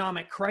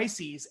economic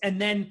crises, and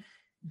then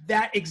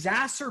that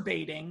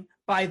exacerbating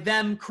by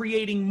them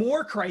creating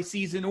more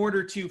crises in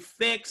order to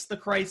fix the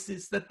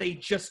crisis that they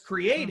just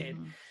created.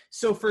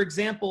 So, for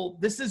example,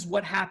 this is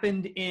what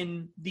happened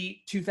in the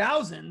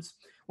 2000s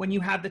when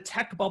you had the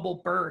tech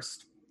bubble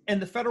burst,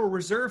 and the Federal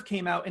Reserve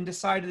came out and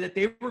decided that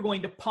they were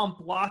going to pump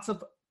lots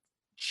of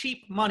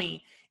cheap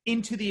money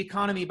into the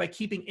economy by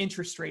keeping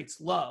interest rates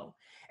low.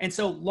 And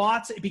so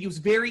it was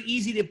very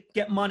easy to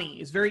get money.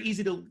 It's very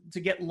easy to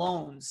get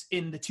loans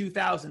in the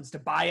 2000s, to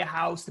buy a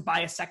house, to buy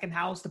a second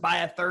house, to buy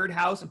a third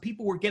house. And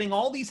people were getting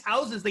all these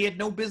houses they had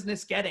no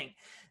business getting.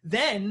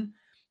 Then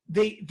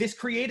this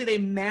created a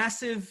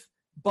massive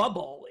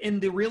bubble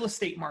in the real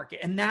estate market,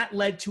 and that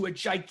led to a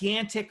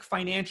gigantic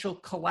financial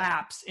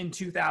collapse in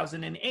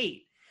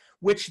 2008,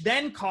 which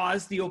then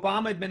caused the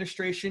Obama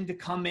administration to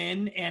come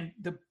in, and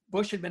the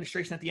Bush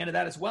administration at the end of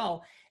that as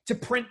well, to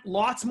print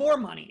lots more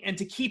money and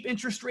to keep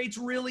interest rates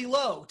really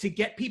low, to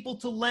get people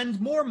to lend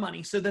more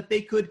money so that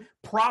they could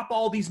prop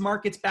all these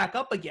markets back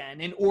up again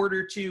in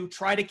order to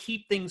try to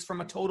keep things from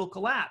a total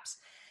collapse.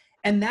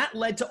 And that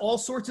led to all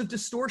sorts of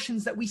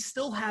distortions that we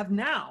still have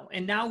now.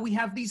 And now we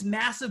have these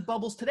massive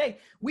bubbles today.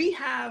 We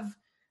have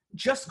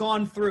just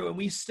gone through, and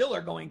we still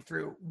are going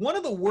through, one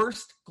of the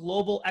worst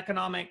global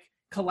economic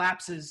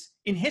collapses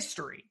in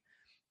history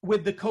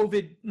with the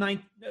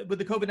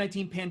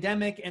COVID-19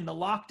 pandemic and the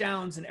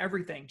lockdowns and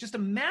everything. Just a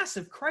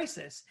massive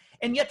crisis.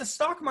 And yet the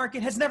stock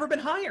market has never been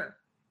higher.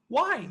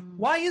 Why?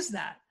 Why is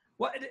that?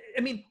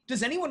 I mean,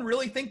 does anyone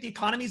really think the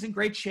economy is in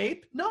great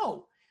shape?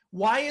 No.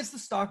 Why is the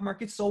stock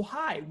market so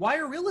high? Why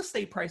are real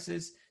estate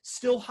prices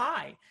still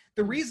high?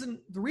 The reason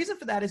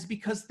for that is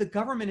because the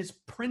government is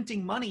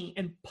printing money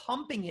and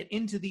pumping it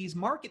into these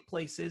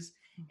marketplaces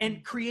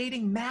and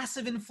creating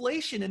massive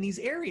inflation in these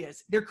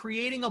areas. They're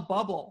creating a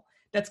bubble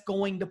that's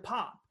going to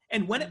pop.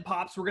 And when it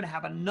pops, we're going to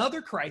have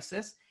another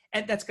crisis,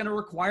 and that's going to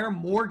require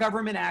more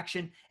government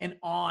action, and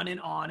on and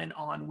on and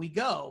on we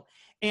go.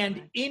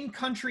 And in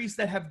countries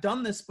that have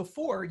done this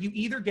before, you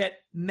either get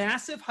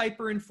massive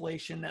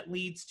hyperinflation that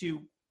leads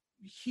to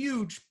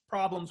huge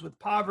problems with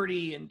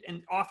poverty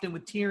and often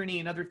with tyranny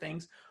and other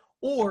things,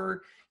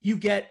 or you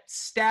get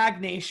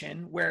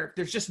stagnation where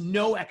there's just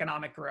no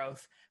economic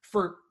growth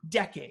for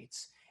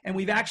decades. And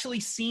we've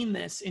actually seen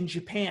this in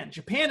Japan.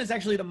 Japan is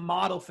actually the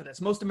model for this.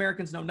 Most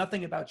Americans know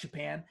nothing about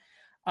Japan.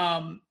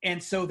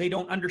 And so they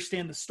don't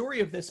understand the story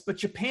of this, but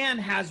Japan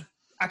has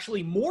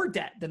actually more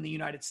debt than the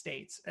United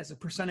States as a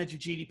percentage of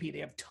GDP. They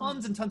have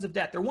tons and tons of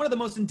debt. They're one of the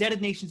most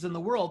indebted nations in the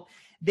world.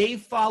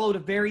 They've followed a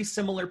very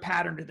similar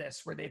pattern to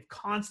this, where they've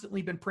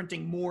constantly been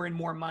printing more and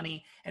more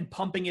money and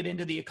pumping it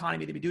into the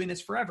economy. They've been doing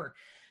this forever.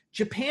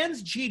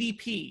 Japan's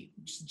GDP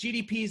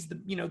is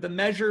the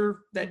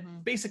measure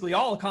that basically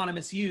all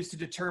economists use to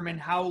determine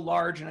how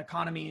large an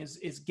economy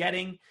is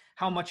getting,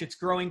 how much it's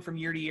growing from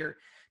year to year.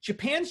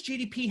 Japan's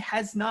GDP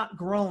has not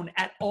grown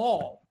at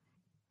all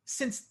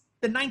since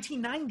the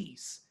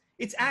 1990s.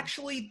 It's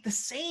actually the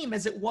same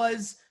as it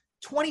was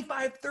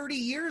 25, 30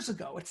 years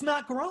ago. It's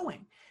not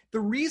growing. The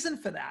reason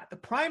for that, the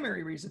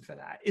primary reason for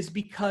that, is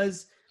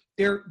because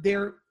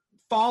they're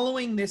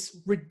following this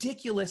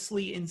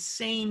ridiculously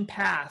insane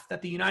path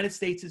that the United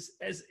States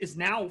is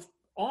now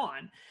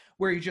on,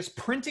 where you're just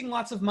printing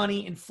lots of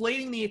money,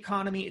 inflating the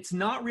economy. It's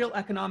not real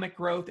economic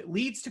growth. It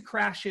leads to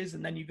crashes,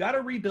 and then you got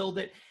to rebuild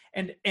it.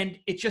 And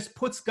it just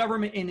puts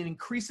government in an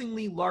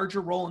increasingly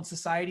larger role in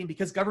society. And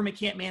because government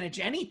can't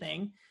manage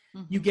anything,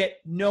 you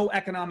get no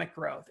economic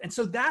growth. And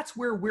so that's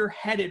where we're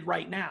headed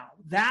right now.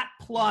 That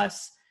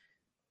plus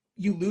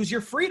you lose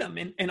your freedom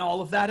in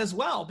all of that as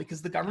well,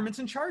 because the government's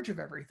in charge of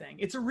everything.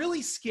 It's a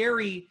really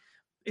scary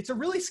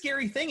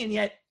thing. And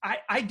yet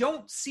I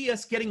don't see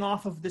us getting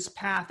off of this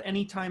path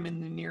anytime in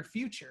the near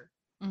future.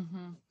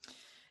 Mm-hmm.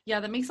 Yeah,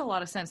 that makes a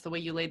lot of sense the way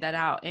you laid that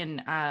out.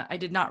 And I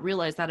did not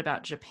realize that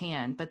about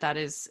Japan, but that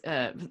is,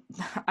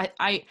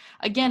 I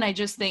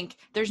just think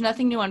there's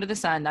nothing new under the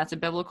sun. That's a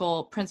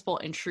biblical principle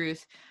and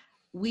truth.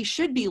 We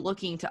should be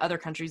looking to other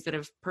countries that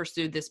have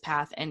pursued this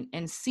path and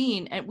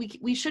seen, and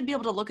we should be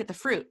able to look at the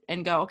fruit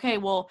and go, okay,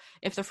 well,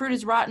 if the fruit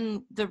is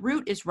rotten, the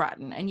root is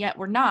rotten. And yet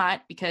we're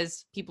not,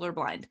 because people are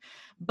blind.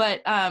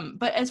 But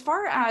as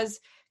far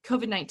as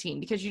COVID-19,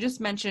 because you just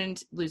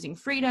mentioned losing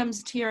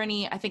freedoms,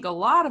 tyranny, I think a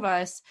lot of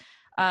us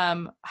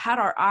had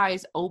our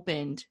eyes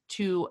opened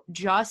to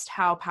just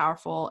how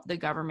powerful the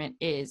government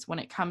is when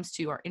it comes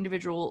to our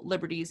individual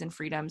liberties and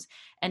freedoms,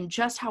 and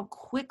just how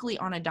quickly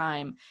on a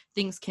dime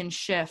things can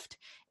shift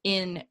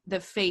in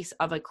the face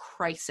of a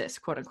crisis,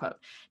 quote unquote.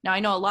 Now, I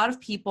know a lot of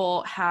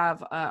people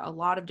have a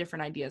lot of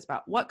different ideas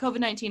about what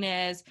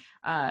COVID-19 is.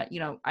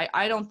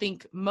 I don't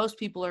think most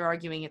people are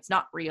arguing it's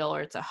not real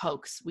or it's a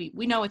hoax. We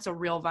know it's a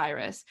real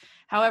virus.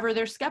 However,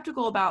 they're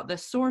skeptical about the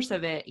source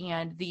of it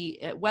and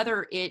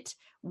whether it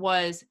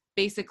was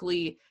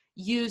basically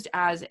used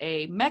as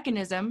a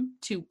mechanism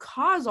to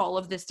cause all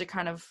of this to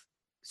kind of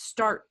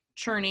start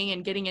churning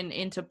and getting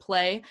into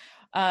play.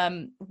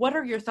 What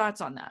are your thoughts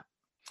on that?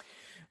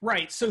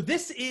 Right. So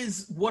this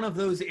is one of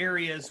those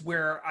areas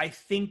where I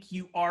think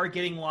you are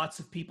getting lots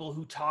of people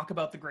who talk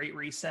about the Great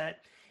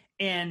Reset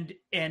and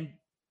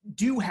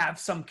do have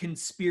some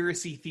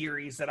conspiracy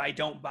theories that I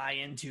don't buy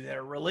into that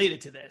are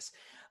related to this.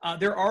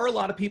 There are a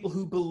lot of people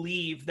who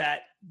believe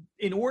that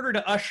in order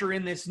to usher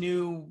in this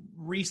new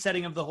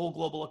resetting of the whole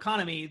global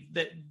economy,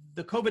 that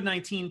the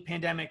COVID-19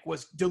 pandemic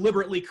was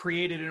deliberately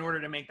created in order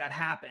to make that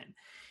happen.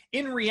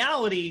 In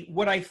reality,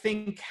 what I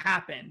think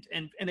happened,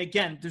 and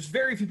again, there's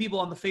very few people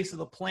on the face of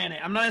the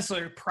planet, I'm not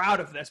necessarily proud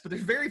of this, but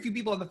there's very few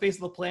people on the face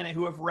of the planet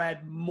who have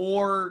read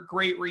more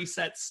Great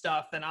Reset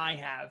stuff than I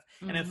have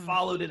and have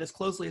followed it as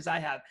closely as I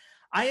have.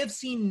 I have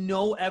seen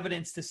no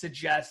evidence to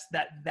suggest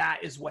that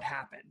that is what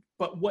happened.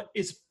 But what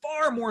is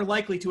far more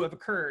likely to have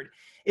occurred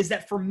is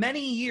that for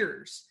many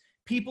years,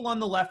 people on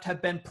the left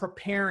have been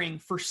preparing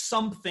for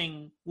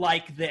something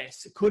like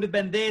this. It could have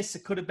been this.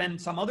 It could have been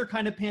some other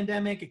kind of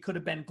pandemic. It could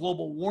have been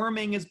global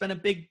warming has been a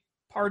big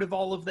part of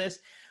all of this,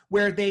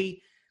 where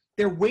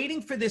they're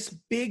waiting for this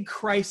big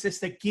crisis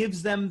that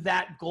gives them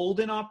that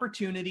golden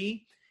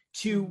opportunity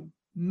to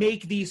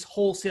make these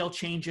wholesale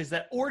changes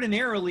that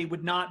ordinarily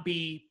would not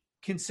be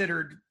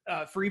considered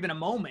for even a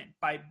moment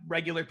by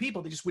regular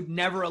people. They just would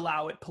never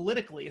allow it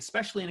politically,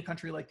 especially in a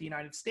country like the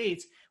United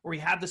States, where we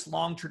have this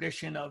long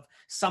tradition of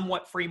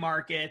somewhat free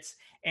markets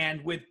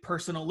and with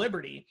personal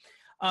liberty.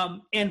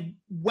 And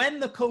when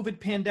the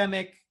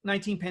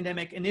COVID-19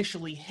 pandemic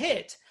initially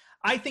hit,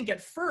 I think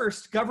at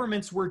first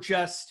governments were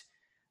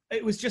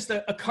it was just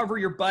a cover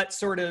your butt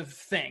sort of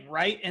thing,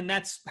 right? And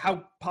that's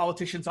how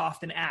politicians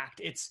often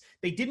act.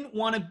 They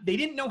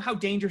didn't know how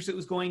dangerous it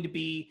was going to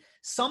be.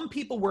 Some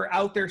people were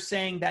out there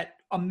saying that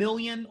 1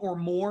 million or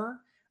more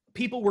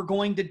people were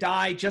going to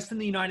die just in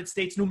the United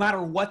States, no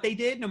matter what they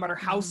did, no matter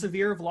how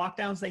severe of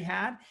lockdowns they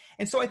had.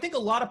 And so I think a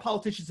lot of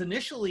politicians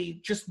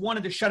initially just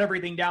wanted to shut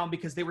everything down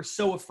because they were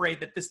so afraid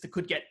that this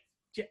could get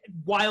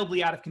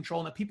wildly out of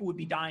control and that people would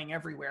be dying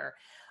everywhere.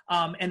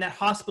 And that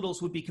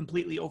hospitals would be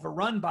completely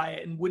overrun by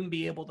it and wouldn't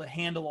be able to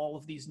handle all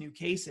of these new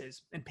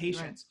cases and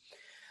patients.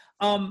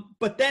 Right.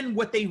 But then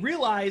what they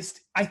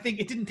realized, I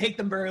think it didn't take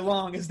them very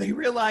long, is they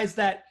realized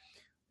that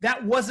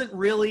wasn't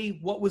really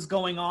what was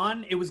going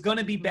on. It was going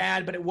to be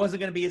bad, but it wasn't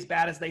going to be as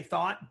bad as they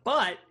thought.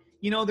 But,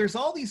 there's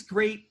all these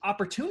great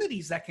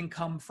opportunities that can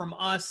come from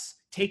us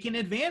taking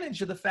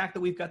advantage of the fact that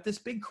we've got this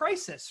big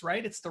crisis,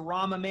 right? It's the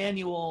Rahm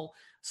Emanuel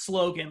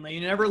slogan.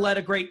 You never let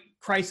a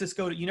crisis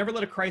go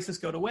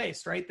to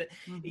waste, right?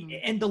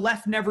 And the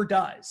left never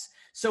does.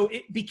 So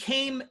it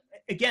became,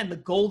 again, the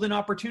golden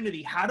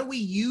opportunity. How do we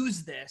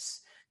use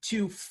this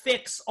to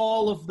fix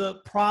all of the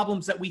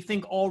problems that we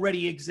think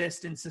already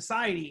exist in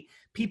society?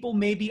 People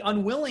may be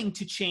unwilling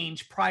to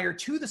change prior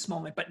to this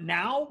moment, but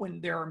now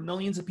when there are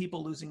millions of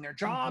people losing their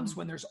jobs,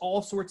 when there's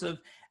all sorts of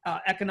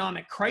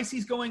economic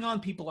crises going on,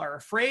 people are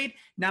afraid.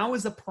 Now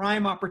is a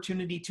prime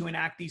opportunity to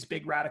enact these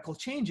big radical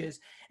changes.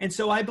 And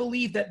so I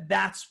believe that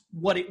that's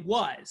what it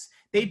was.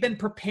 They'd been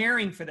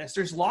preparing for this.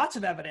 There's lots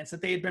of evidence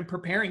that they had been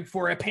preparing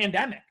for a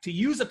pandemic, to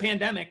use a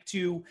pandemic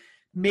to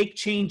make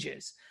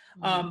changes.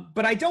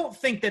 But I don't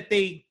think that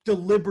they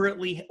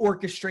deliberately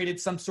orchestrated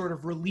some sort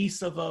of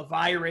release of a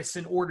virus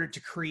in order to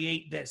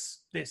create this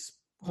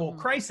whole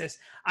crisis.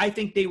 I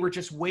think they were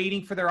just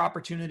waiting for their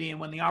opportunity. And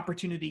when the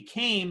opportunity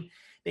came,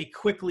 they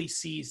quickly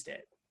seized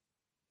it.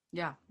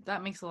 Yeah,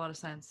 that makes a lot of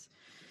sense.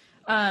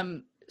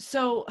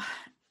 So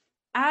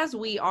as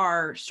we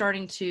are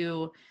starting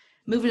to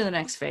move into the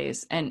next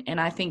phase, and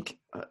I think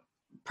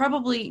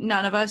probably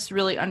none of us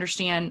really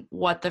understand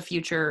what the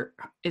future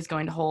is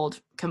going to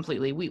hold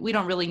completely. We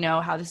don't really know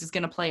how this is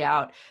going to play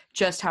out,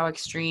 just how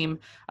extreme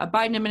a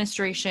Biden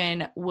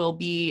administration will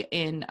be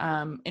in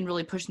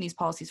really pushing these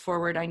policies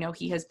forward. I know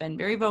he has been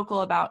very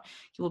vocal about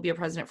he will be a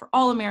president for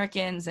all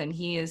Americans, and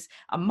he is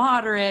a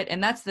moderate,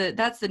 and that's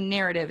the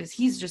narrative, is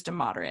he's just a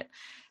moderate.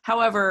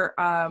 However,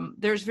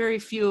 there's very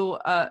few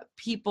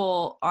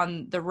people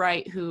on the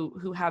right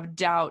who have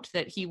doubt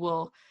that he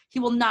will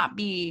not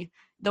be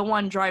the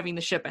one driving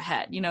the ship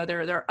ahead.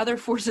 There are other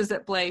forces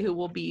at play who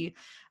will be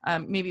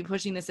maybe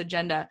pushing this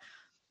agenda.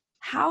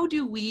 How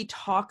do we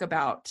talk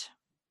about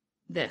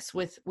this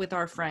with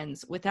our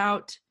friends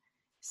without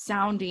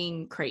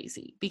sounding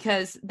crazy?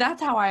 Because that's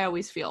how I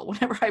always feel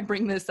whenever I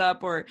bring this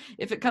up, or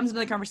if it comes into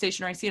the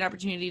conversation or I see an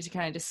opportunity to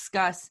kind of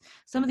discuss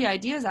some of the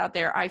ideas out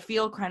there, I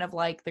feel kind of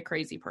like the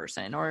crazy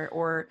person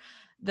or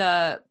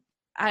the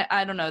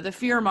I don't know, the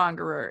fear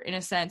mongerer in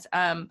a sense.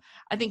 I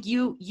think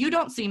you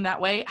don't seem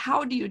that way.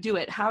 How do you do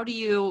it? How do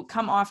you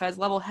come off as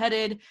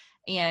level-headed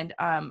and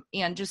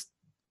just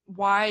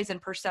wise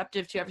and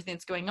perceptive to everything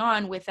that's going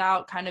on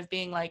without kind of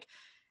being like,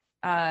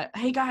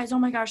 hey guys, oh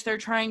my gosh, they're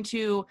trying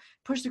to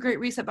push the Great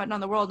Reset button on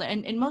the world.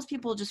 And most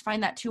people just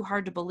find that too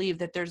hard to believe,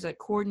 that there's a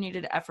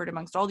coordinated effort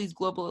amongst all these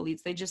global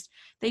elites.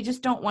 They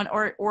just don't want,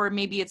 or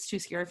maybe it's too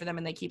scary for them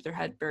and they keep their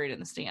head buried in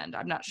the sand.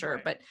 I'm not sure.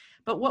 Right.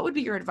 But what would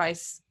be your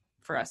advice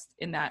for us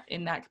in that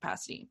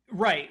capacity?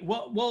 Right.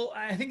 Well,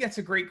 I think that's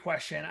a great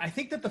question. I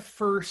think that the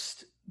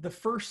first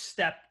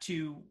step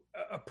to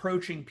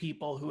approaching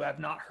people who have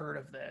not heard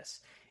of this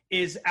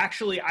is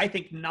actually, I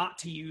think, not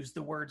to use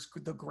the words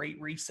the Great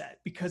Reset,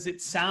 because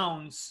it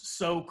sounds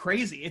so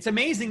crazy. It's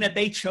amazing that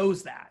they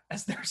chose that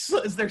as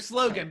their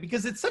slogan,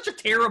 because it's such a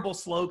terrible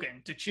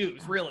slogan to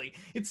choose, really.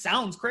 It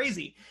sounds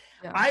crazy.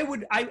 Yeah.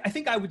 I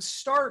think I would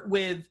start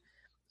with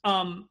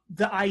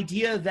the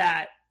idea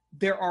that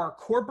there are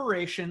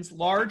corporations,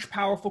 large,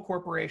 powerful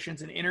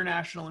corporations and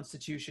international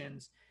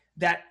institutions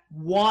that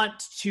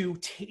want to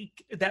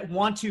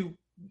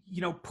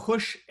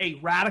push a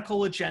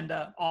radical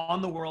agenda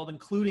on the world,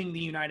 including the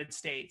United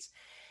States.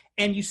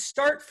 And you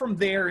start from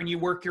there and you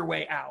work your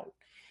way out.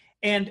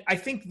 And I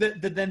think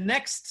the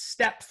next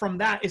step from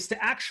that is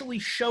to actually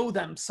show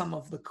them some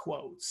of the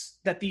quotes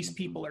that these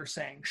people are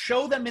saying.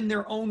 Show them in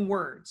their own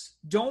words.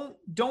 Don't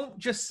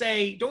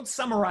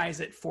summarize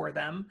it for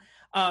them.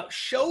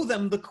 Show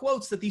them the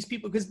quotes that these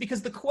people,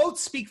 because the quotes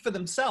speak for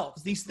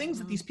themselves. These things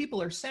that these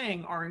people are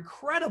saying are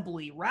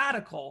incredibly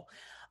radical.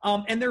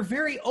 And they're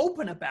very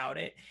open about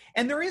it,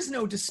 and there is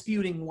no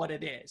disputing what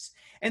it is.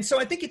 And so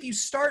I think if you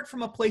start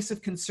from a place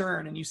of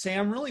concern and you say,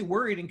 I'm really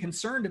worried and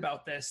concerned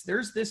about this,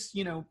 there's this,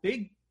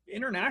 big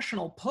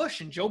international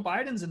push, and Joe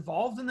Biden's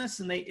involved in this,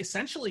 and they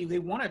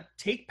want to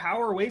take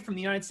power away from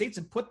the United States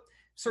and put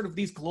sort of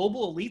these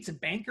global elites and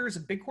bankers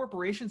and big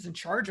corporations in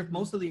charge of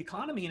most of the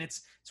economy. And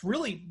it's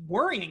really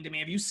worrying to me.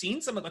 Have you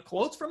seen some of the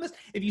quotes from this?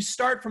 If you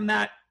start from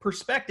that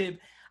perspective,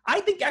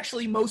 I think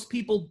actually most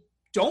people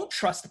don't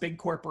trust big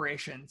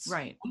corporations.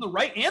 Right. On the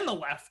right and the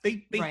left.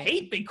 They Right.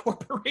 hate big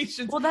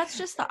corporations. Well, that's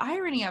just the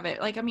irony of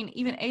it. Like, I mean,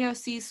 even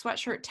AOC's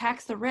sweatshirt,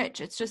 tax the rich.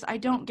 It's just, I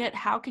don't get,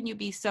 how can you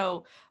be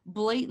so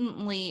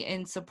blatantly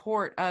in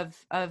support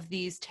of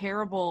these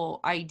terrible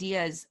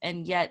ideas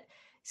and yet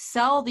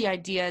sell the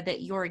idea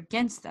that you're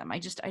against them? I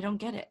don't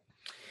get it.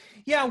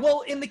 Yeah,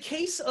 well, in the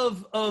case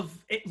of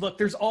it, look,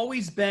 there's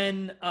always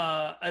been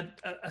a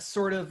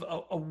sort of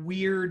a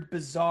weird,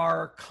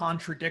 bizarre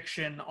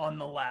contradiction on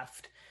the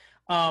left.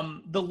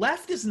 The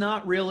left is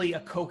not really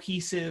a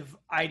cohesive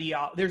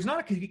ideology. There's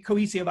not a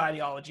cohesive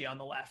ideology on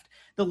the left.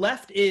 The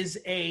left is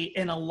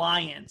an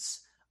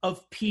alliance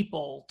of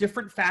people,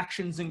 different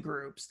factions and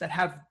groups that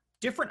have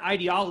different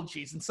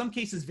ideologies, in some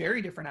cases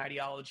very different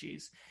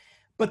ideologies,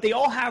 but they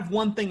all have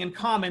one thing in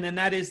common, and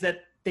that is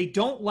that they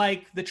don't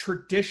like the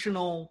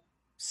traditional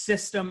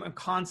system and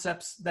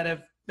concepts that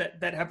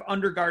have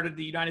undergirded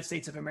the United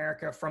States of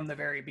America from the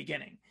very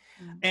beginning.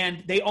 Mm-hmm.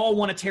 And they all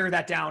want to tear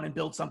that down and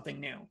build something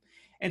new.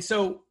 And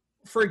so,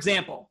 for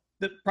example,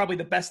 one of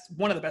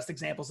the best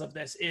examples of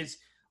this is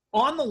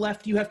on the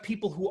left, you have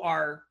people who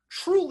are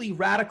truly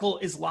radical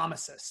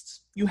Islamicists.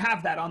 You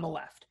have that on the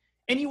left.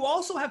 And you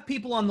also have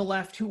people on the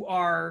left who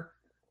are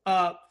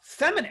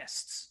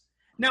feminists.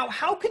 Now,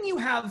 how can you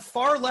have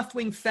far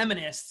left-wing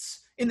feminists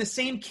in the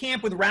same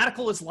camp with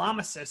radical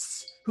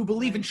Islamicists who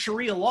believe in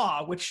Sharia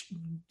law, which,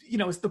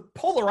 is the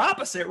polar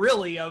opposite,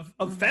 really, of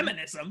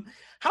feminism?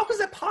 How is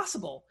that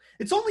possible?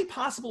 It's only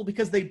possible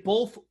because they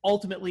both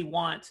ultimately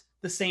want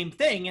the same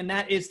thing, and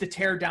that is to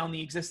tear down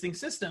the existing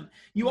system.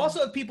 You also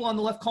have people on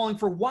the left calling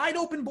for wide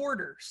open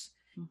borders.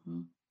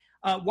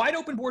 Wide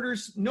open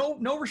borders,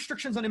 no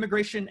restrictions on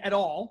immigration at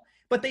all,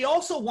 but they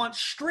also want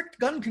strict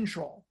gun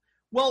control.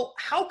 Well,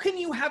 how can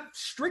you have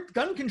strict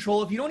gun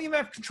control if you don't even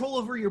have control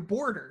over your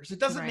borders? It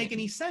doesn't make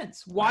any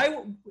sense.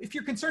 Why, if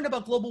you're concerned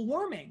about global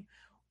warming,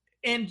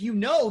 and you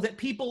know that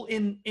people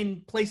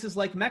in places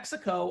like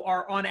Mexico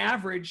are on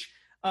average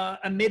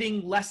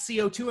emitting less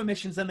CO2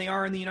 emissions than they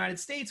are in the United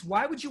States,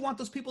 why would you want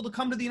those people to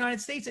come to the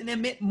United States and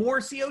emit more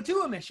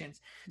CO2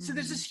 emissions? So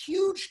there's this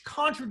huge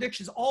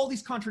contradictions, all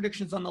these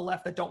contradictions on the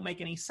left that don't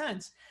make any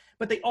sense,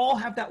 but they all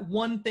have that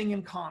one thing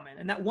in common.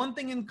 And that one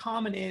thing in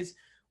common is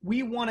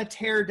we want to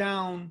tear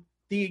down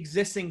the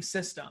existing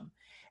system.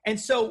 And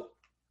so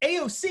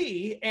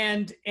AOC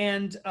and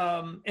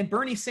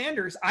Bernie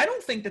Sanders, I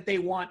don't think that they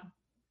want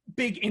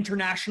big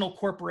international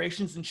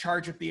corporations in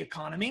charge of the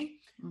economy.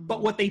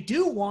 But what they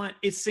do want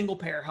is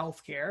single-payer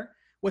healthcare.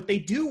 What they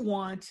do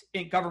want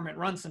in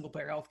government-run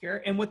single-payer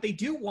healthcare, and what they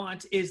do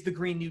want is the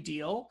Green New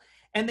Deal.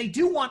 And they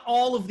do want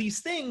all of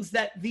these things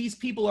that these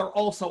people are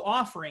also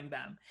offering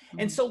them.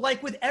 And so,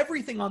 like with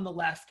everything on the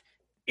left,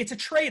 it's a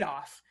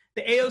trade-off.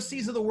 The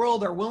AOCs of the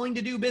world are willing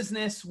to do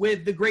business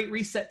with the Great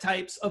Reset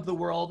types of the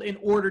world in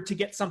order to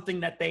get something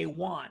that they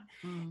want.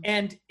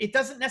 And it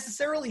doesn't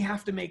necessarily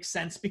have to make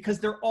sense because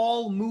they're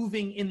all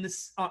moving in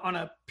this on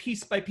a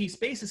piece by piece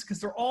basis,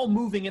 because they're all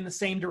moving in the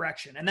same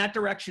direction. And that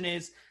direction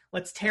is,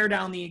 let's tear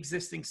down the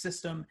existing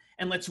system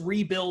and let's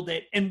rebuild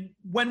it. And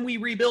when we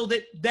rebuild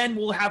it, then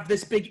we'll have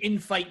this big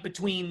infight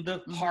between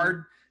the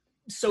hard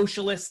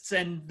socialists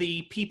and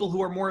the people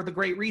who are more of the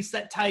Great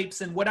Reset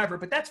types and whatever.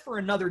 But that's for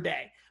another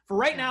day. For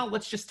right now,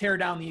 let's just tear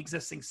down the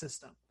existing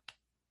system.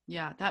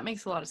 Yeah, that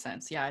makes a lot of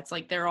sense. Yeah, it's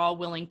like they're all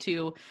willing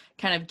to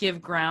kind of give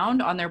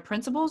ground on their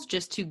principles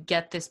just to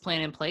get this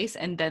plan in place,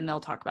 and then they'll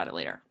talk about it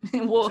later.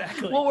 We'll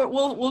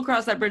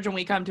cross that bridge when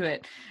we come to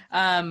it.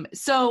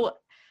 So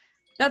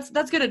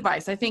that's good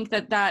advice. I think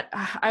that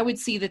I would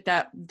see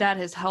that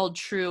has held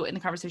true in the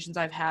conversations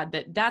I've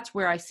had. That's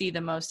where I see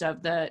the most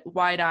of the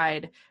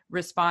wide-eyed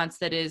response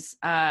that is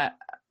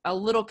a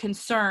little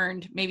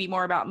concerned, maybe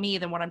more about me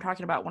than what I'm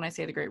talking about when I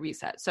say the Great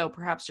Reset. So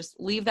perhaps just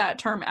leave that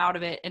term out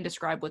of it and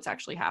describe what's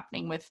actually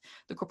happening with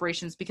the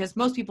corporations, because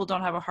most people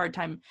don't have a hard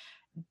time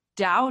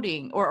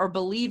doubting or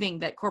believing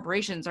that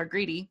corporations are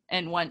greedy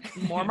and want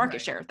more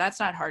market share. That's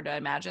not hard to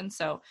imagine.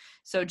 So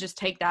just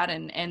take that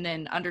and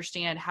then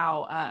understand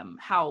how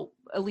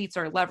elites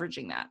are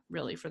leveraging that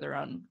really for their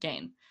own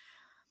gain.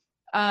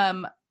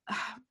 What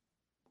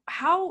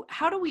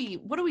do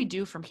we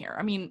do from here?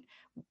 I mean,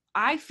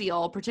 I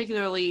feel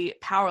particularly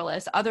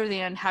powerless other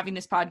than having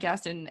this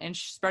podcast and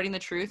spreading the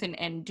truth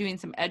and doing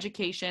some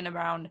education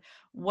around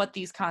what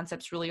these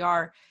concepts really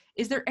are.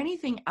 Is there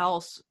anything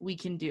else we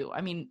can do?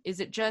 I mean, is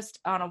it just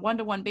on a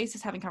one-to-one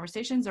basis having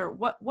conversations, or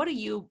what do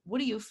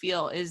you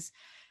feel is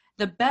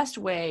the best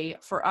way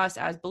for us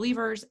as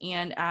believers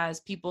and as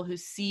people who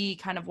see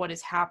kind of what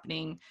is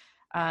happening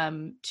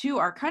to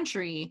our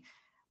country?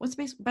 What's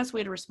the best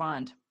way to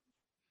respond?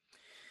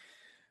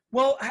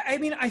 Well, I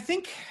mean, I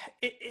think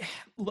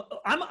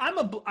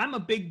I'm a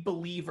big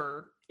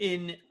believer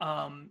in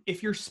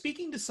if you're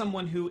speaking to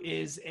someone who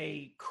is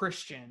a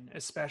Christian,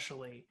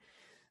 especially,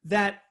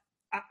 that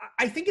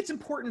I think it's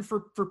important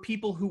for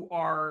people who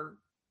are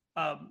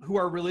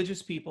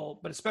religious people,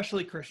 but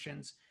especially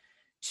Christians,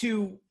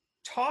 to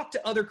talk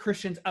to other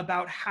Christians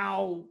about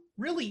how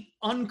really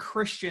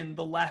unchristian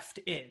the left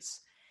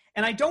is.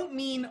 And I don't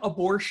mean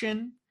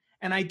abortion,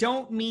 and I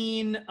don't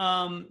mean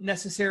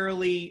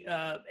necessarily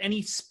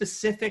any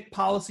specific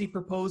policy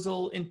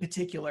proposal in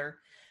particular,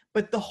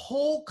 but the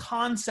whole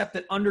concept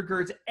that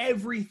undergirds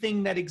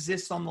everything that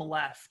exists on the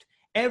left,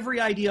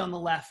 every idea on the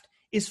left,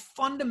 is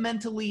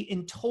fundamentally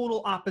in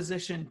total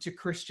opposition to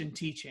Christian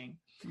teaching.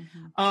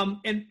 Mm-hmm.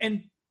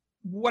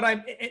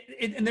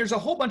 And there's a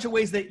whole bunch of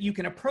ways that you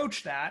can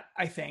approach that,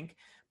 I think,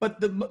 but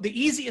the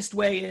easiest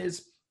way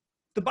is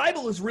the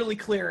Bible is really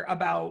clear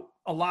about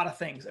a lot of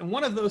things. And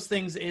one of those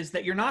things is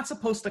that you're not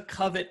supposed to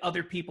covet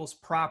other people's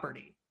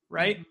property,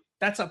 right? Mm-hmm.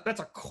 That's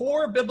a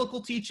core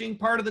biblical teaching,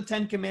 part of the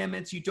 10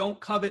 Commandments. You don't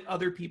covet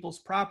other people's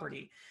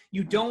property.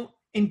 You don't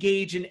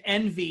engage in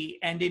envy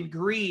and in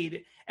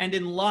greed and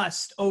in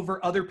lust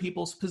over other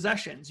people's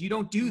possessions. You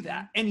don't do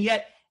that. And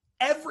yet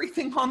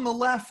everything on the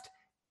left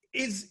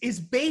is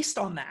based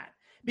on that,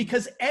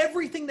 because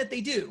everything that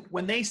they do,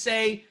 when they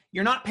say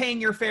you're not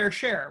paying your fair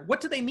share, what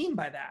do they mean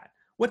by that?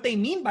 What they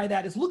mean by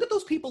that is, look at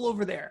those people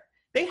over there.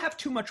 They have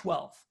too much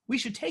wealth. We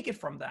should take it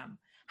from them.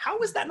 How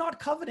is that not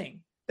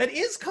coveting? That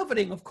is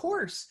coveting, of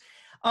course.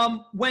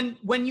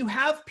 When you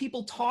have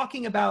people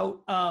talking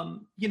about,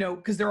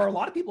 because there are a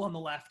lot of people on the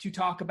left who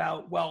talk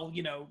about, well,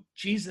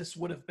 Jesus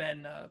would have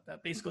been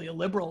basically a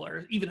liberal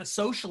or even a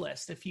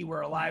socialist if he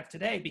were alive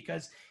today,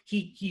 because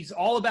he's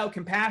all about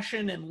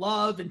compassion and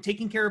love and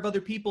taking care of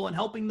other people and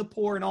helping the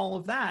poor and all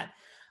of that.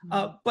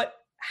 Mm-hmm. But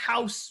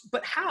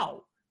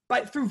how?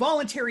 Through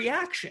voluntary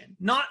action,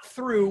 not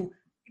through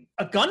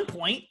a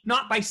gunpoint,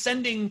 not by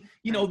sending,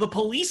 the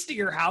police to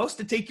your house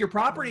to take your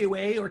property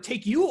away or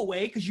take you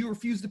away because you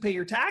refuse to pay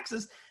your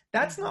taxes.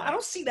 That's not, I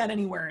don't see that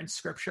anywhere in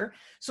Scripture.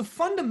 So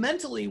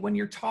fundamentally, when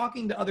you're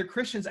talking to other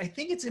Christians, I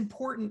think it's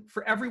important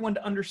for everyone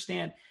to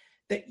understand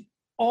that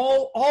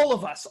all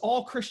of us,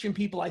 all Christian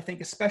people, I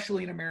think,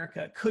 especially in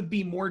America, could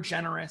be more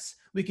generous.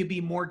 We could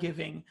be more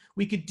giving.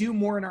 We could do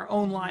more in our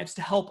own lives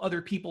to help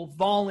other people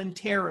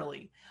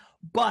voluntarily.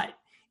 But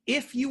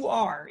if you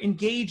are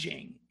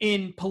engaging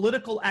in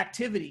political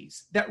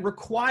activities that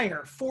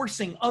require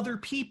forcing other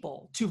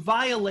people to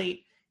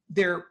violate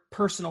their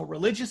personal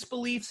religious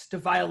beliefs, to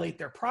violate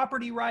their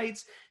property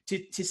rights,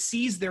 to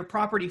seize their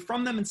property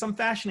from them in some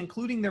fashion,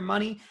 including their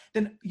money,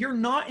 then you're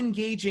not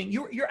engaging,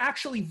 you're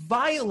actually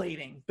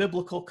violating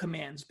biblical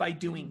commands by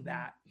doing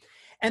that.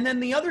 And then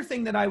the other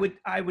thing that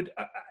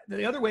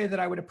the other way that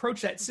I would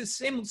approach that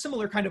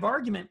similar kind of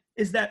argument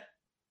is that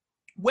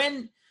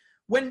when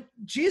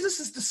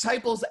Jesus'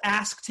 disciples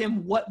asked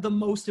him what the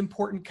most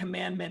important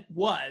commandment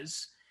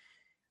was,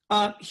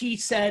 he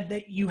said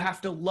that you have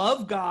to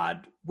love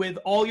God with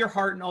all your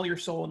heart and all your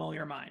soul and all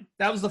your mind.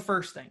 That was the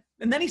first thing.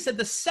 And then he said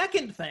the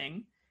second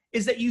thing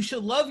is that you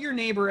should love your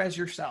neighbor as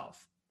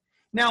yourself.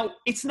 Now,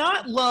 it's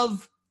not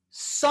love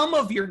some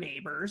of your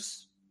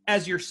neighbors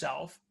as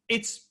yourself.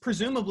 It's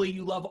presumably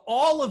you love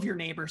all of your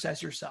neighbors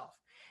as yourself.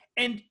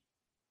 And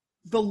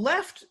the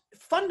left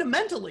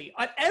fundamentally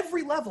at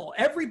every level,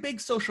 every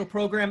big social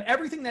program,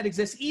 everything that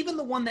exists, even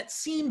the one that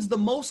seems the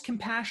most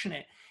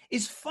compassionate,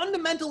 is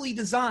fundamentally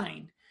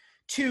designed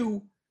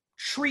to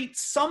treat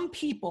some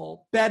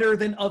people better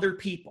than other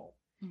people,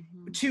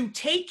 to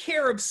take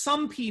care of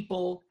some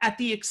people at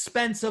the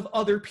expense of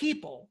other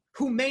people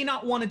who may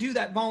not want to do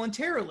that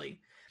voluntarily.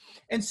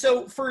 And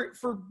so for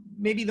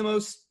maybe the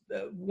most,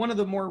 one of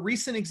the more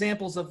recent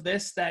examples of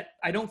this that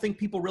I don't think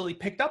people really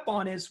picked up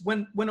on is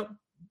when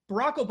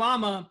Barack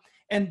Obama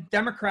and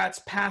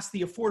Democrats passed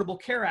the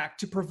Affordable Care Act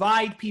to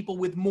provide people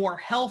with more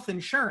health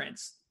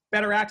insurance,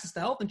 better access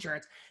to health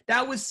insurance.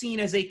 That was seen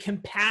as a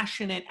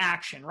compassionate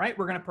action, right?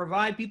 We're going to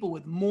provide people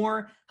with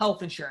more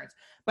health insurance.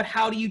 But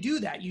how do you do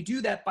that? You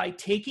do that by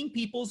taking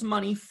people's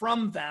money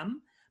from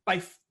them,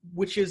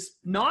 which is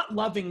not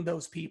loving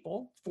those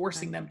people,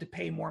 forcing them to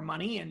pay more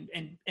money,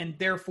 and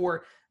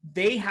therefore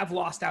they have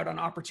lost out on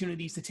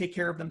opportunities to take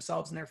care of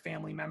themselves and their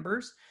family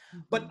members.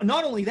 But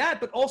not only that,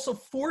 but also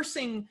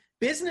forcing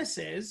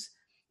businesses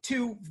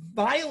to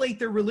violate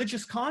their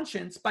religious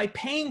conscience by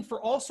paying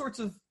for all sorts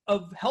of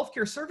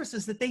healthcare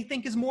services that they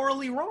think is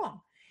morally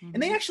wrong.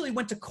 And they actually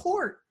went to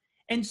court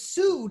and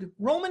sued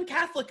Roman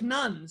Catholic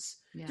nuns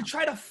to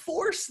try to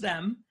force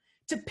them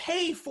to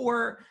pay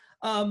for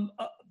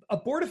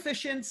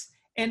abortifacients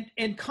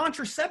and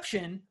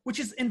contraception,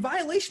 which is in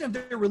violation of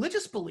their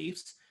religious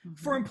beliefs,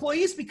 for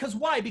employees. Because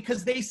why?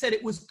 Because they said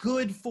it was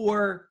good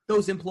for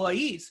those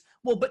employees.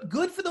 Well, but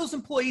good for those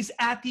employees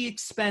at the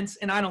expense,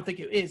 and I don't think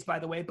it is, by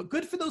the way, but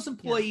good for those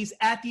employees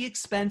at the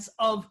expense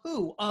of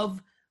who?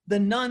 Of the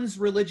nuns'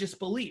 religious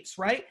beliefs,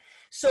 right?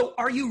 So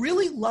are you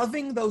really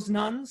loving those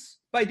nuns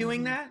by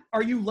doing that?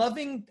 Are you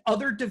loving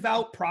other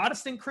devout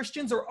Protestant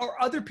Christians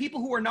or other people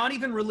who are not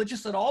even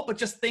religious at all, but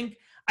just think,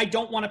 I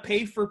don't want to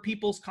pay for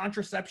people's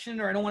contraception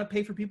or I don't want to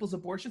pay for people's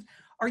abortions?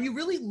 Are you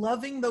really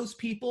loving those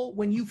people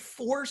when you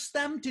force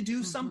them to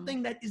do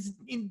something that is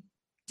in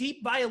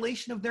deep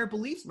violation of their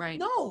beliefs? Right.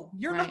 No,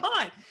 you're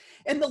not.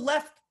 And the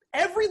left,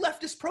 every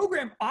leftist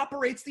program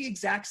operates the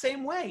exact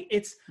same way.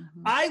 It's,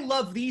 I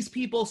love these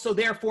people, so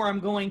therefore I'm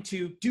going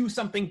to do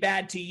something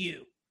bad to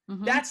you.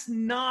 That's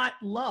not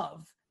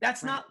love.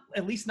 That's not,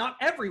 at least not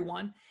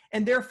everyone.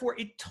 And therefore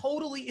it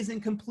totally is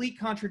in complete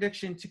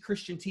contradiction to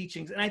Christian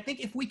teachings. And I think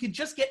if we could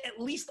just get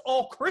at least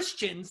all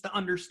Christians to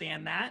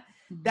understand that,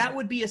 that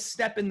would be a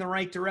step in the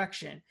right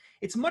direction.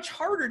 It's much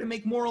harder to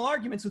make moral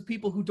arguments with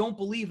people who don't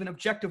believe in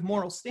objective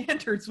moral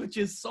standards, which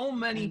is so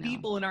many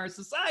people in our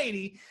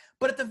society.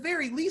 But at the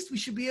very least, we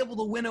should be able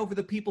to win over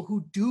the people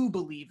who do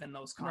believe in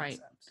those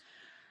concepts. Right.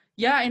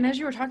 Yeah, and as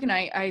you were talking,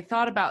 I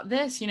thought about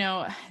this,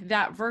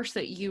 that verse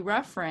that you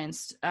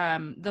referenced,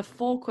 the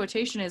full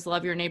quotation is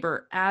love your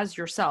neighbor as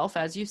yourself,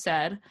 as you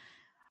said.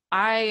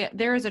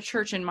 There is a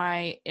church in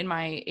my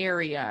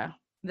area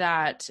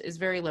that is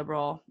very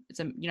liberal. It's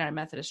a United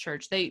Methodist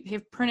church. They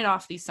have printed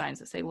off these signs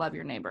that say love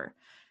your neighbor.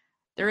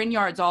 They're in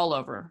yards all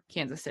over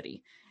Kansas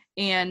City.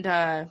 And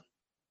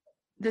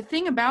the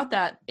thing about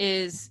that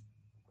is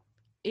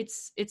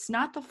it's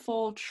not the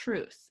full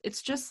truth.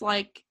 It's just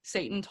like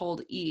Satan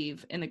told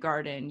Eve in the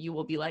garden, you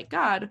will be like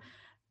God.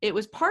 It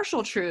was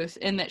partial truth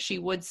in that she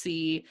would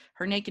see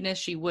her nakedness.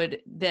 She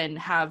would then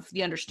have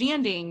the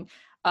understanding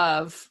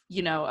of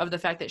the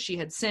fact that she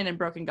had sinned and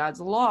broken God's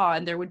law.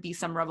 And there would be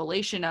some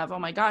revelation of, oh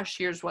my gosh,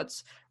 here's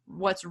what's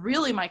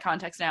really my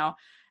context now.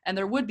 And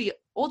there would be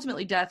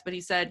ultimately death, but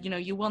he said,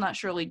 you will not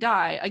surely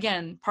die.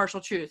 Again,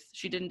 partial truth.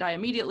 She didn't die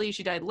immediately.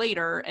 She died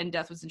later, and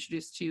death was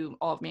introduced to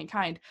all of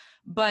mankind.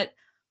 But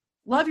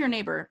love your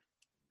neighbor.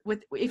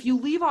 If you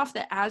leave off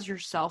the as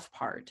yourself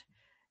part,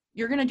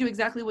 you're going to do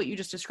exactly what you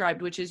just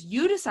described, which is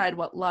you decide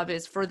what love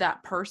is for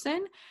that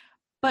person.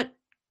 But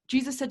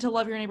Jesus said to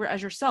love your neighbor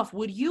as yourself.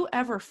 Would you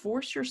ever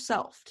force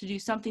yourself to do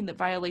something that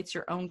violates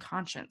your own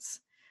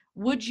conscience?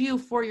 Would you,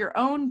 for your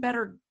own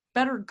better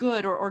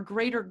good or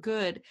greater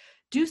good,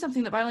 do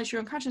something that violates your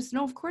own conscience?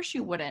 No, of course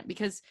you wouldn't,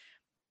 because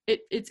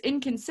it's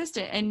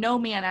inconsistent, and no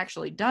man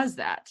actually does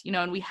that.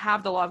 And we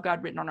have the law of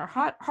God written on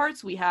our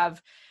hearts. We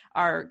have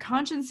our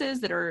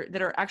consciences that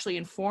are actually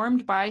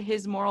informed by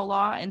his moral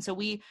law. And so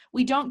we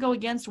don't go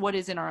against what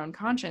is in our own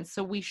conscience.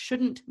 So we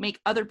shouldn't make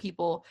other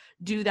people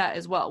do that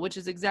as well, which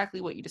is exactly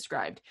what you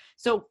described.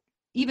 So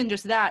even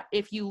just that,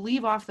 if you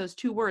leave off those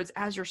two words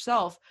as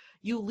yourself,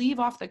 you leave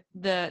off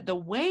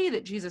the way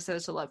that Jesus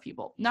says to love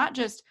people, not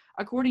just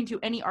according to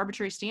any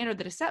arbitrary standard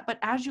that is set, but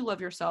as you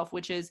love yourself,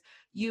 which is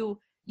you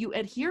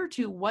adhere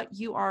to what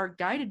you are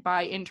guided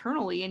by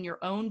internally in your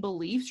own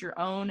beliefs, your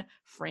own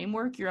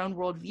framework, your own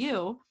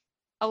worldview.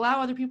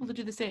 Allow other people to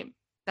do the same.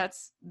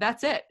 That's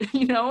it.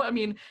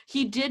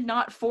 He did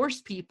not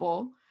force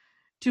people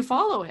to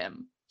follow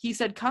him. He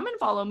said, come and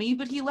follow me,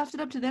 but he left it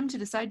up to them to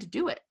decide to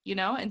do it,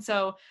 And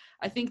so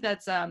I think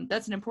that's an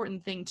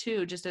important thing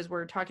too, just as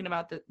we're talking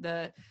about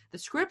the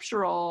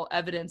scriptural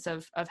evidence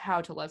of how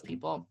to love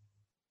people.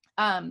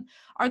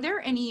 Are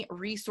there any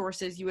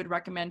resources you would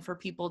recommend for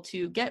people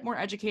to get more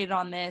educated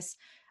on this?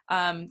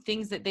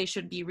 Things that they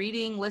should be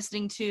reading,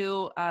 listening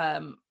to?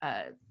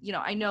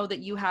 I know that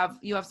you have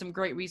some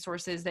great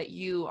resources that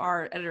you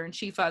are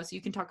editor-in-chief of, so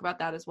you can talk about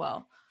that as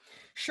well.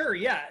 Sure.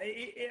 Yeah.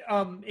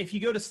 If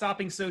you go to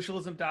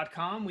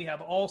stoppingsocialism.com, we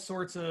have all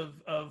sorts of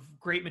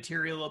great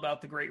material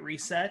about the Great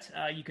Reset.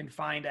 You can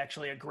find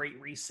actually a Great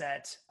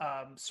Reset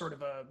sort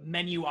of a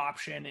menu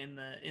option in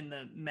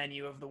the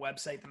menu of the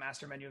website, the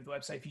master menu of the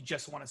website, if you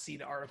just want to see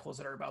the articles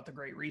that are about the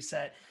Great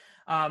Reset.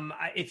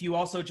 If you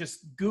also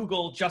just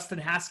Google Justin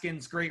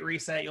Haskins Great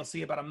Reset, you'll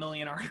see about 1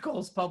 million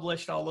articles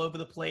published all over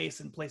the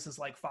place in places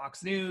like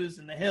Fox News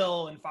and The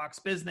Hill and Fox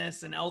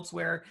Business and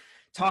elsewhere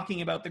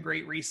talking about the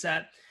Great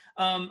Reset.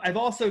 I've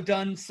also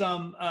done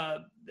some,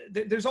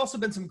 there's also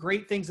been some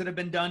great things that have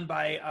been done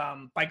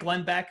by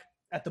Glenn Beck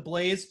at The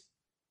Blaze.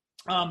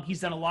 He's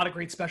done a lot of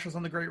great specials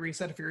on the Great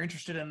Reset. If you're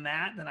interested in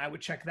that, then I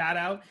would check that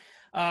out.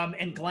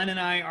 And Glenn and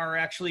I are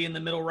actually in the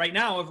middle right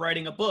now of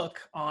writing a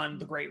book on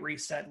the Great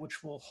Reset,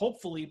 which will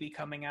hopefully be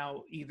coming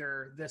out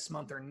either this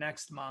month or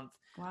next month.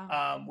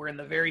 Wow. We're in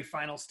the very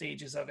final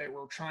stages of it.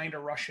 We're trying to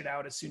rush it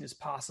out as soon as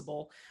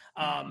possible.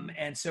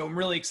 And so I'm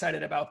really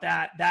excited about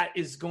that. That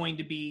is going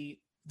to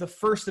be the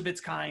first of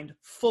its kind,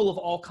 full of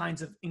all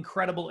kinds of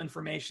incredible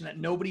information that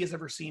nobody has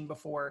ever seen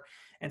before.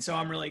 And so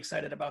I'm really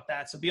excited about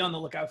that. So be on the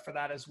lookout for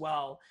that as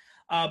well.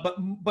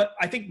 But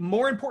I think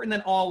more important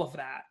than all of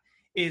that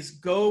is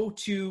go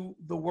to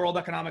the World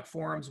Economic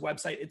Forum's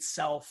website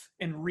itself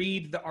and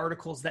read the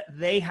articles that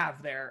they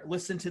have there.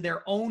 Listen to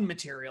their own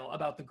material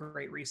about the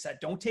Great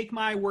Reset. Don't take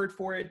my word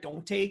for it.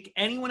 Don't take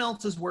anyone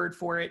else's word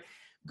for it.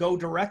 Go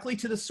directly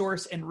to the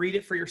source and read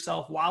it for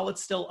yourself while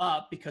it's still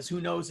up, because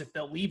who knows if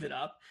they'll leave it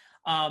up.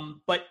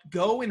 But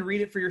go and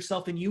read it for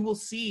yourself, and you will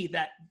see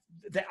that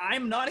that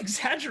I'm not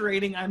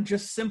exaggerating. I'm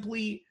just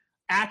simply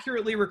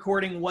accurately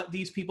recording what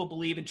these people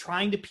believe and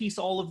trying to piece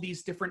all of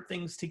these different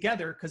things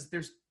together, because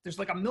there's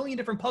like a million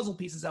different puzzle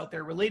pieces out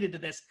there related to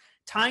this.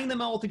 Tying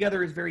them all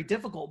together is very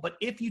difficult, but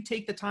if you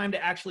take the time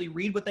to actually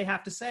read what they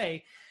have to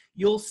say,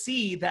 you'll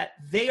see that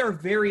they are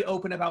very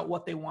open about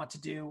what they want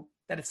to do,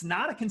 that it's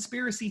not a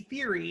conspiracy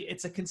theory,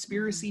 it's a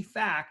conspiracy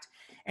fact.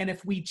 And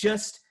if we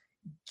just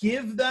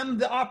give them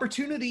the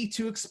opportunity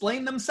to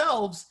explain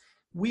themselves,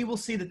 we will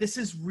see that this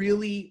is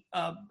really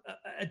a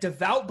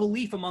devout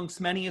belief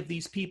amongst many of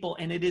these people,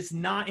 and it is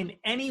not in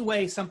any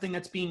way something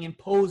that's being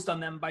imposed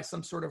on them by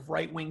some sort of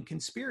right-wing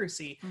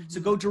conspiracy.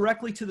 So go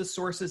directly to the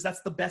sources.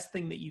 That's the best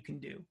thing that you can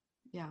do.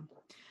 Yeah.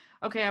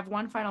 Okay, I have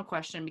one final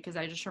question, because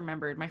I just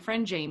remembered my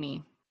friend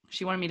Jamie,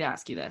 she wanted me to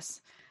ask you this.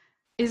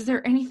 Is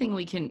there anything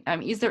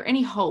is there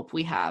any hope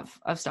we have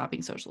of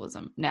stopping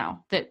socialism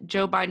now that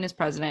Joe Biden is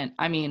president?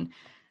 I mean,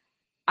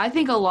 I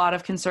think a lot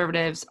of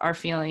conservatives are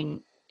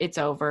feeling it's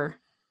over.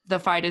 The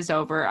fight is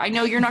over. I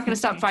know you're not going to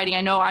stop fighting.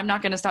 I know I'm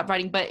not going to stop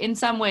fighting, but in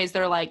some ways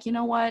they're like, you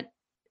know what?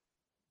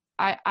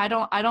 I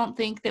don't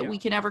think that we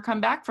can ever come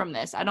back from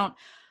this.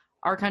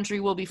 Our country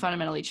will be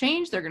fundamentally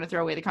changed. They're going to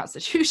throw away the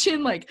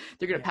Constitution. Like,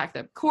 they're going to pack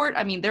the court.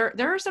 I mean, there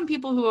are some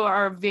people who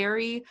are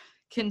very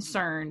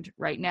concerned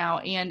right now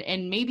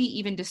and maybe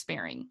even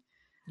despairing.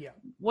 Yeah.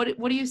 What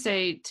do you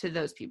say to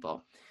those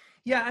people?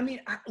 Yeah, I mean,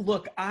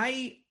 look,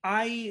 I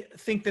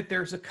think that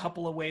there's a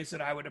couple of ways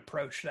that I would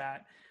approach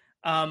that.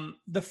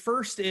 The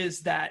first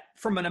is that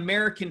from an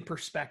American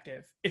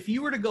perspective, if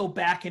you were to go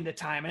back into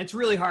time, and it's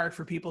really hard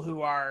for people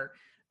who are,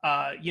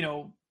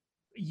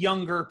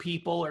 younger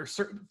people or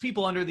certain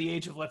people under the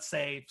age of, let's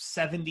say,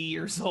 70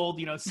 years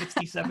old,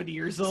 60, 70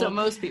 years old. So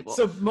most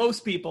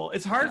people,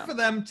 it's hard for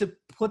them to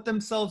put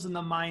themselves in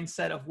the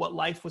mindset of what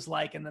life was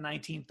like in the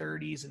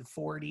 1930s and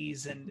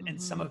 40s and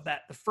some of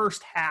that, the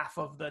first half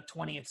of the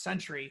 20th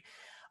century.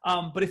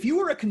 But if you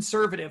were a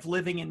conservative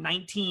living in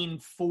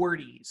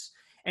 1940s,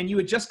 and you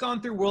had just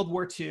gone through World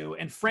War II,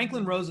 and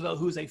Franklin Roosevelt,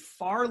 who's a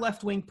far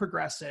left-wing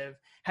progressive,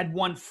 had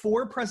won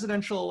 4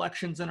 presidential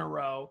elections in a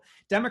row.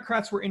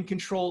 Democrats were in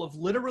control of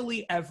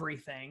literally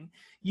everything.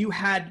 You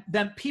had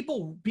them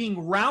people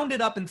being rounded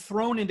up and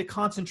thrown into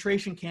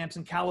concentration camps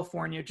in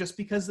California just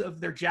because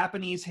of their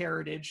Japanese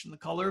heritage and the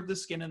color of the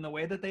skin and the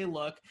way that they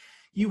look.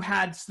 You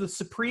had the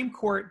Supreme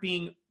Court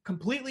being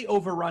completely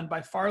overrun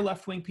by far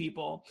left-wing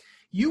people.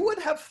 You would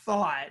have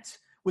thought,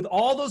 with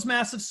all those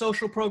massive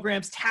social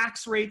programs,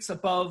 tax rates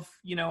above,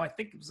 I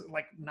think it was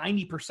like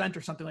 90%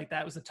 or something like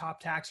that was the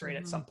top tax rate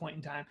at some point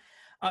in time.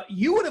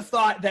 You would have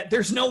thought that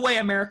there's no way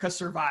America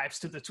survives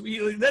to that's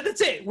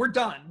it. We're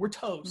done. We're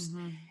toast.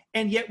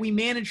 And yet we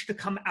managed to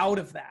come out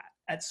of that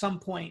at some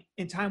point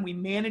in time. We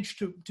managed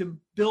to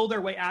build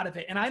our way out of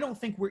it. And I don't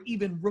think we're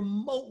even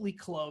remotely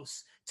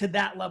close to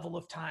that level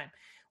of time.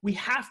 We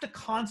have to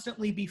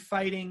constantly be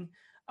fighting.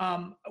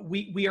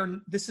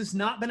 This has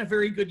not been a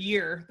very good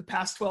year, the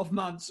past 12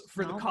 months,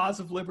 for the cause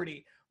of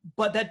liberty,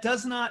 but that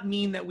does not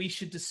mean that we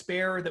should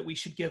despair or that we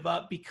should give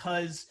up,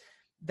 because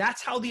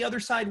that's how the other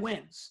side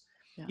wins.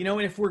 Yeah.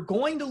 And if we're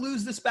going to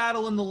lose this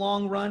battle in the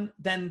long run,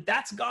 then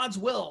that's God's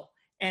will,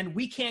 and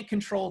we can't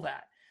control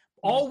that.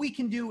 All we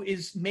can do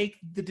is make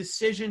the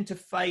decision to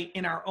fight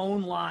in our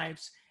own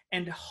lives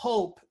and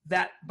hope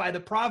that by the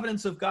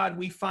providence of God,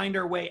 we find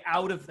our way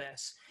out of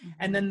this.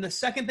 And then the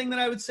second thing that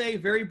I would say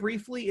very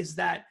briefly is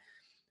that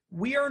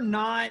we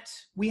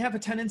have a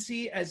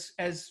tendency as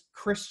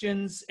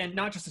Christians, and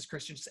not just as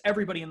Christians,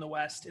 everybody in the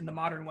West, in the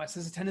modern West,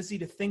 has a tendency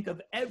to think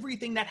of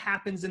everything that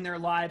happens in their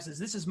lives as,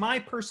 this is my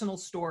personal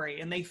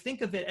story. And they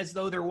think of it as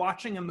though they're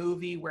watching a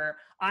movie where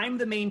I'm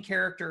the main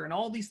character and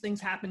all these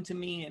things happen to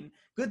me, and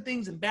good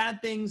things and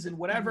bad things and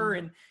whatever.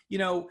 And,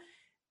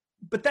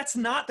 but that's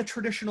not the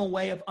traditional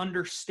way of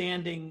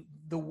understanding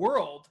the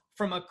world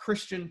from a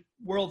Christian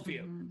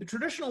worldview. The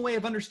traditional way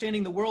of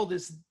understanding the world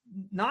is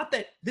not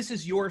that this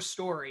is your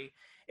story.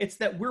 It's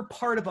that we're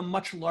part of a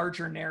much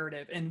larger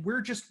narrative, and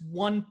we're just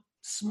one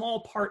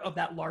small part of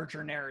that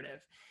larger narrative.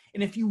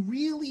 And if you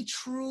really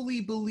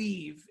truly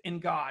believe in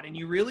God, and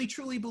you really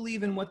truly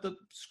believe in what the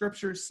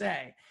scriptures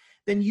say,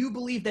 then you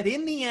believe that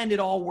in the end, it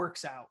all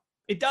works out.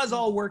 It does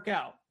all work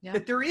out. Yeah.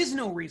 That there is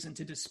no reason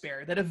to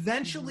despair, that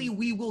eventually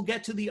we will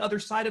get to the other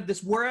side of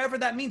this, wherever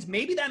that means.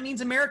 Maybe that means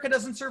America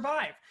doesn't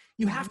survive.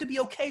 You have to be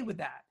okay with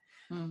that.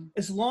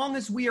 As long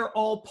as we are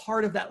all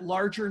part of that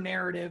larger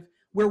narrative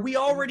where we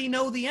already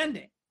know the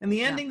ending. And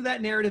the ending of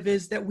that narrative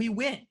is that we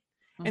win.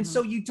 And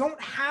so you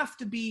don't have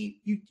to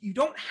be, you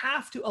don't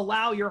have to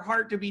allow your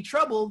heart to be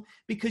troubled,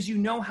 because you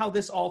know how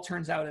this all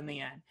turns out in the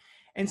end.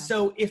 And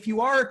so if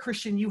you are a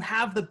Christian, you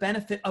have the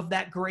benefit of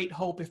that great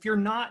hope. If you're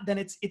not, then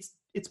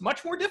it's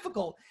much more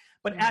difficult.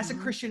 But as a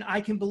Christian,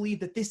 I can believe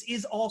that this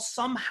is all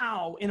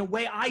somehow, in a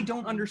way I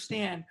don't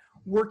understand,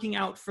 working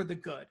out for the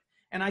good.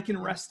 And I can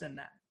rest in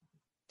that.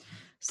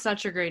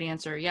 Such a great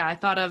answer. Yeah, I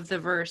thought of the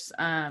verse,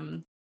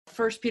 1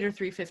 Peter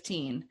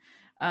 3:15.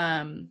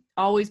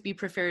 Always be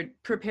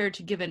prepared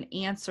to give an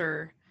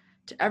answer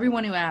to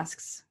everyone who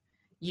asks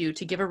you,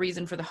 to give a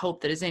reason for the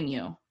hope that is in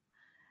you.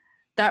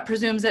 that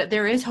presumes that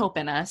there is hope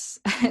in us.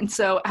 And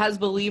so as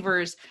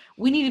believers,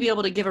 we need to be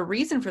able to give a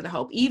reason for the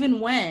hope, even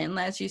when,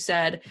 as you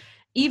said,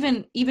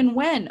 even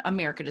when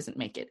America doesn't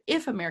make it,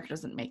 if America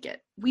doesn't make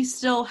it, we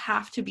still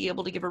have to be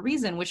able to give a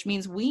reason, which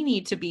means we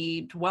need to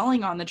be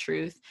dwelling on the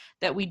truth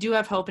that we do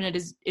have hope. And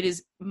it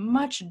is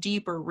much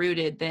deeper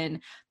rooted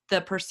than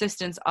the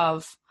persistence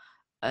of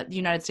the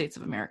United States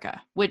of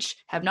America, which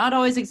have not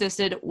always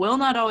existed, will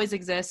not always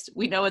exist.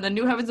 We know in the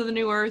new heavens and the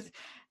new earth,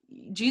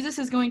 Jesus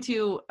is going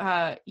to,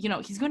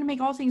 he's going to make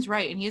all things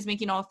right, and he is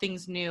making all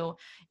things new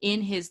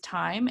in his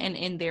time and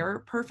in their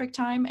perfect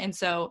time. And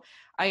so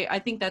I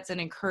think that's an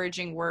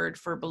encouraging word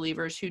for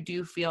believers who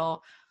do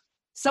feel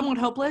somewhat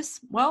hopeless.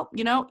 Well,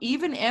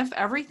 even if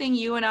everything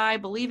you and I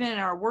believe in and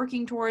are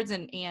working towards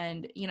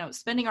and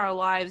spending our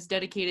lives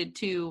dedicated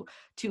to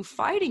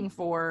fighting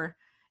for,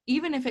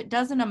 even if it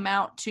doesn't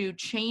amount to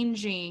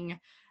changing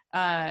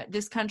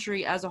this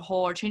country as a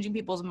whole or changing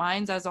people's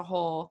minds as a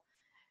whole,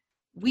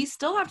 we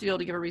still have to be able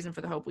to give a reason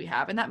for the hope we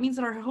have. And that means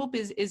that our hope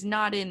is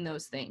not in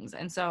those things.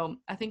 And so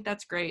I think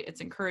that's great.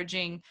 It's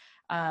encouraging.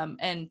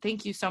 And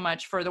thank you so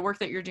much for the work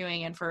that you're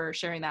doing and for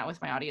sharing that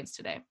with my audience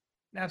today.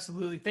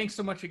 Absolutely. Thanks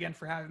so much again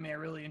for having me. I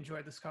really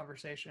enjoyed this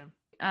conversation.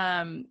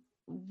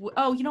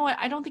 Oh, you know what?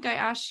 I don't think I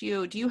asked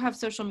you. Do you have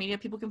social media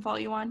people can follow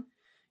you on?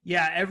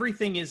 Yeah,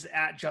 everything is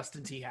at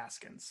Justin T.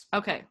 Haskins.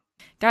 Okay.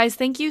 Guys,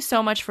 thank you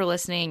so much for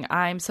listening.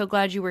 I'm so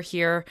glad you were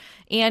here.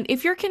 And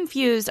if you're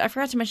confused, I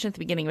forgot to mention at the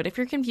beginning, but if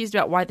you're confused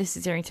about why this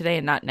is airing today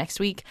and not next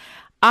week,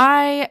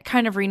 I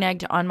kind of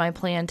reneged on my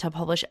plan to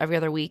publish every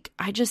other week.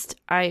 I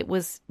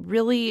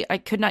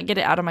could not get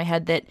it out of my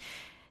head that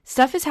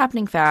stuff is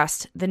happening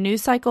fast. The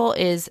news cycle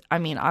is,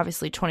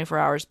 obviously 24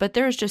 hours, but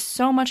there's just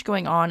so much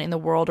going on in the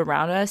world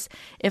around us.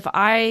 If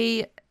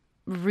I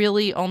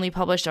really only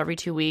published every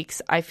 2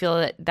 weeks, I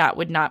feel that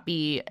would not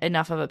be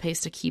enough of a pace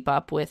to keep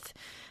up with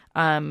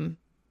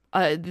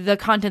the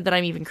content that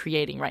I'm even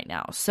creating right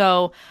now.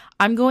 So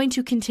I'm going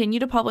to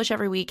continue to publish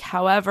every week.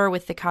 However,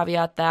 with the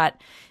caveat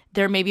that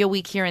there may be a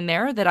week here and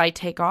there that I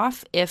take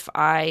off if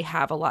I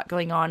have a lot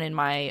going on in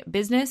my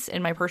business,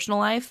 in my personal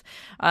life.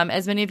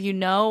 As many of you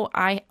know,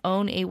 I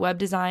own a web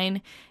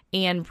design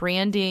and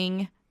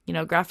branding,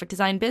 graphic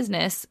design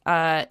business.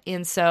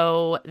 And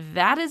so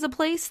that is a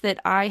place that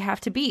I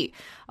have to be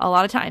a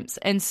lot of times.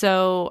 And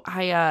so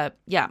I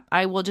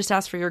will just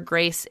ask for your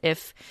grace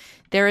if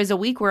there is a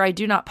week where I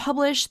do not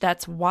publish.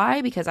 That's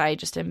why, because I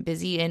just am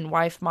busy in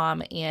wife,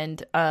 mom,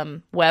 and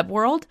web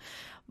world.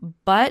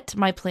 But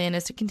my plan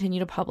is to continue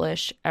to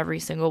publish every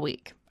single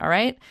week. All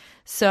right.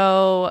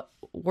 So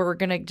we're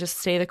going to just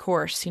stay the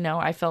course.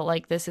 I felt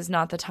like this is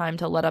not the time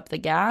to let up the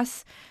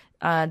gas.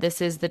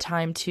 This is the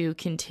time to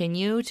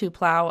continue to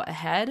plow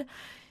ahead.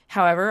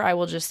 However, I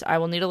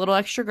will need a little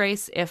extra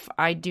grace if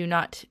I do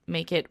not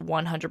make it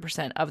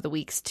 100% of the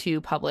weeks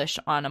to publish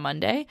on a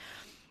Monday.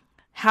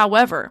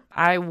 However,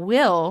 I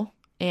will,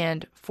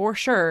 and for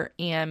sure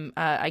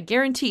I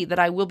guarantee that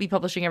I will be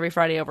publishing every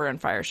Friday over on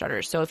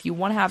Firestarters. So if you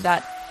want to have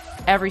that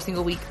every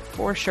single week,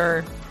 for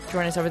sure,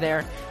 join us over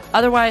there.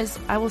 Otherwise,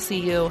 I will see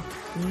you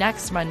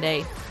next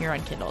Monday here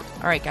on Kindled.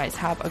 All right, guys,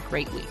 have a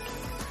great week.